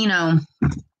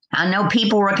I know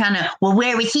people were kind of, well,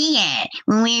 where was he at?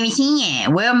 Where was he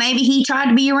at? Well, maybe he tried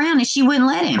to be around and she wouldn't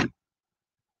let him.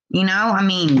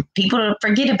 People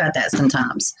forget about that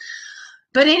sometimes.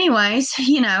 But anyways,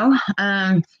 he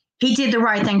did the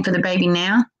right thing for the baby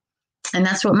now. And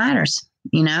that's what matters,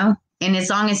 And as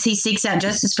long as he seeks out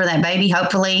justice for that baby,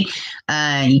 hopefully,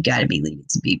 you got to leave it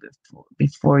to be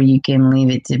before you can leave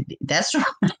it to be. That's right.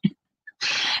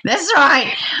 That's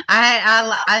right.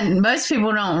 I most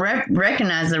people don't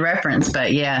recognize the reference,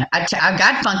 but yeah, I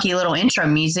got funky little intro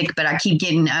music, but I keep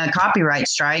getting copyright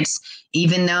strikes,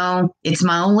 even though it's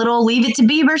my own little Leave It to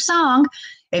Beaver song.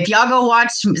 If y'all go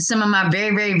watch some of my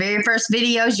very, very, very first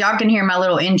videos, y'all can hear my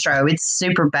little intro. It's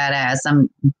super badass. I'm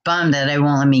bummed that they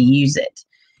won't let me use it.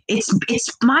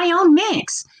 It's my own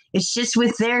mix. It's just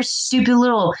with their stupid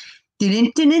little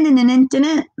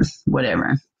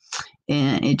whatever.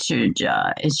 And it's your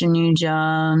job. It's your new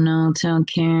job. No, don't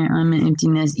care. I'm an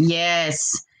emptiness.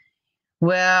 Yes.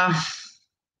 Well,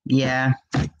 yeah.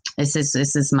 This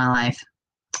is my life.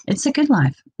 It's a good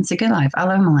life. It's a good life. I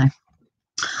love my life.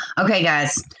 Okay,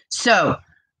 guys. So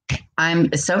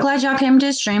I'm so glad y'all came to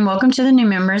the stream. Welcome to the new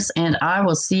members, and I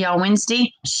will see y'all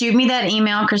Wednesday. Shoot me that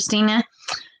email, Christina,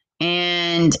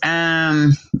 And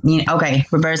okay,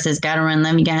 Roberta says, gotta run.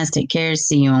 Love you guys. Take care.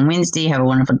 See you on Wednesday. Have a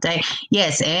wonderful day.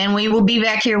 Yes, and we will be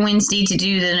back here Wednesday to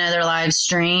do another live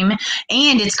stream.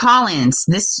 And it's call-ins.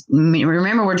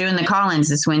 Remember, we're doing the call-ins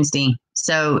this Wednesday.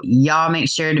 So y'all make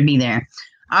sure to be there.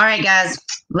 All right, guys.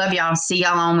 Love y'all. See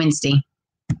y'all on Wednesday.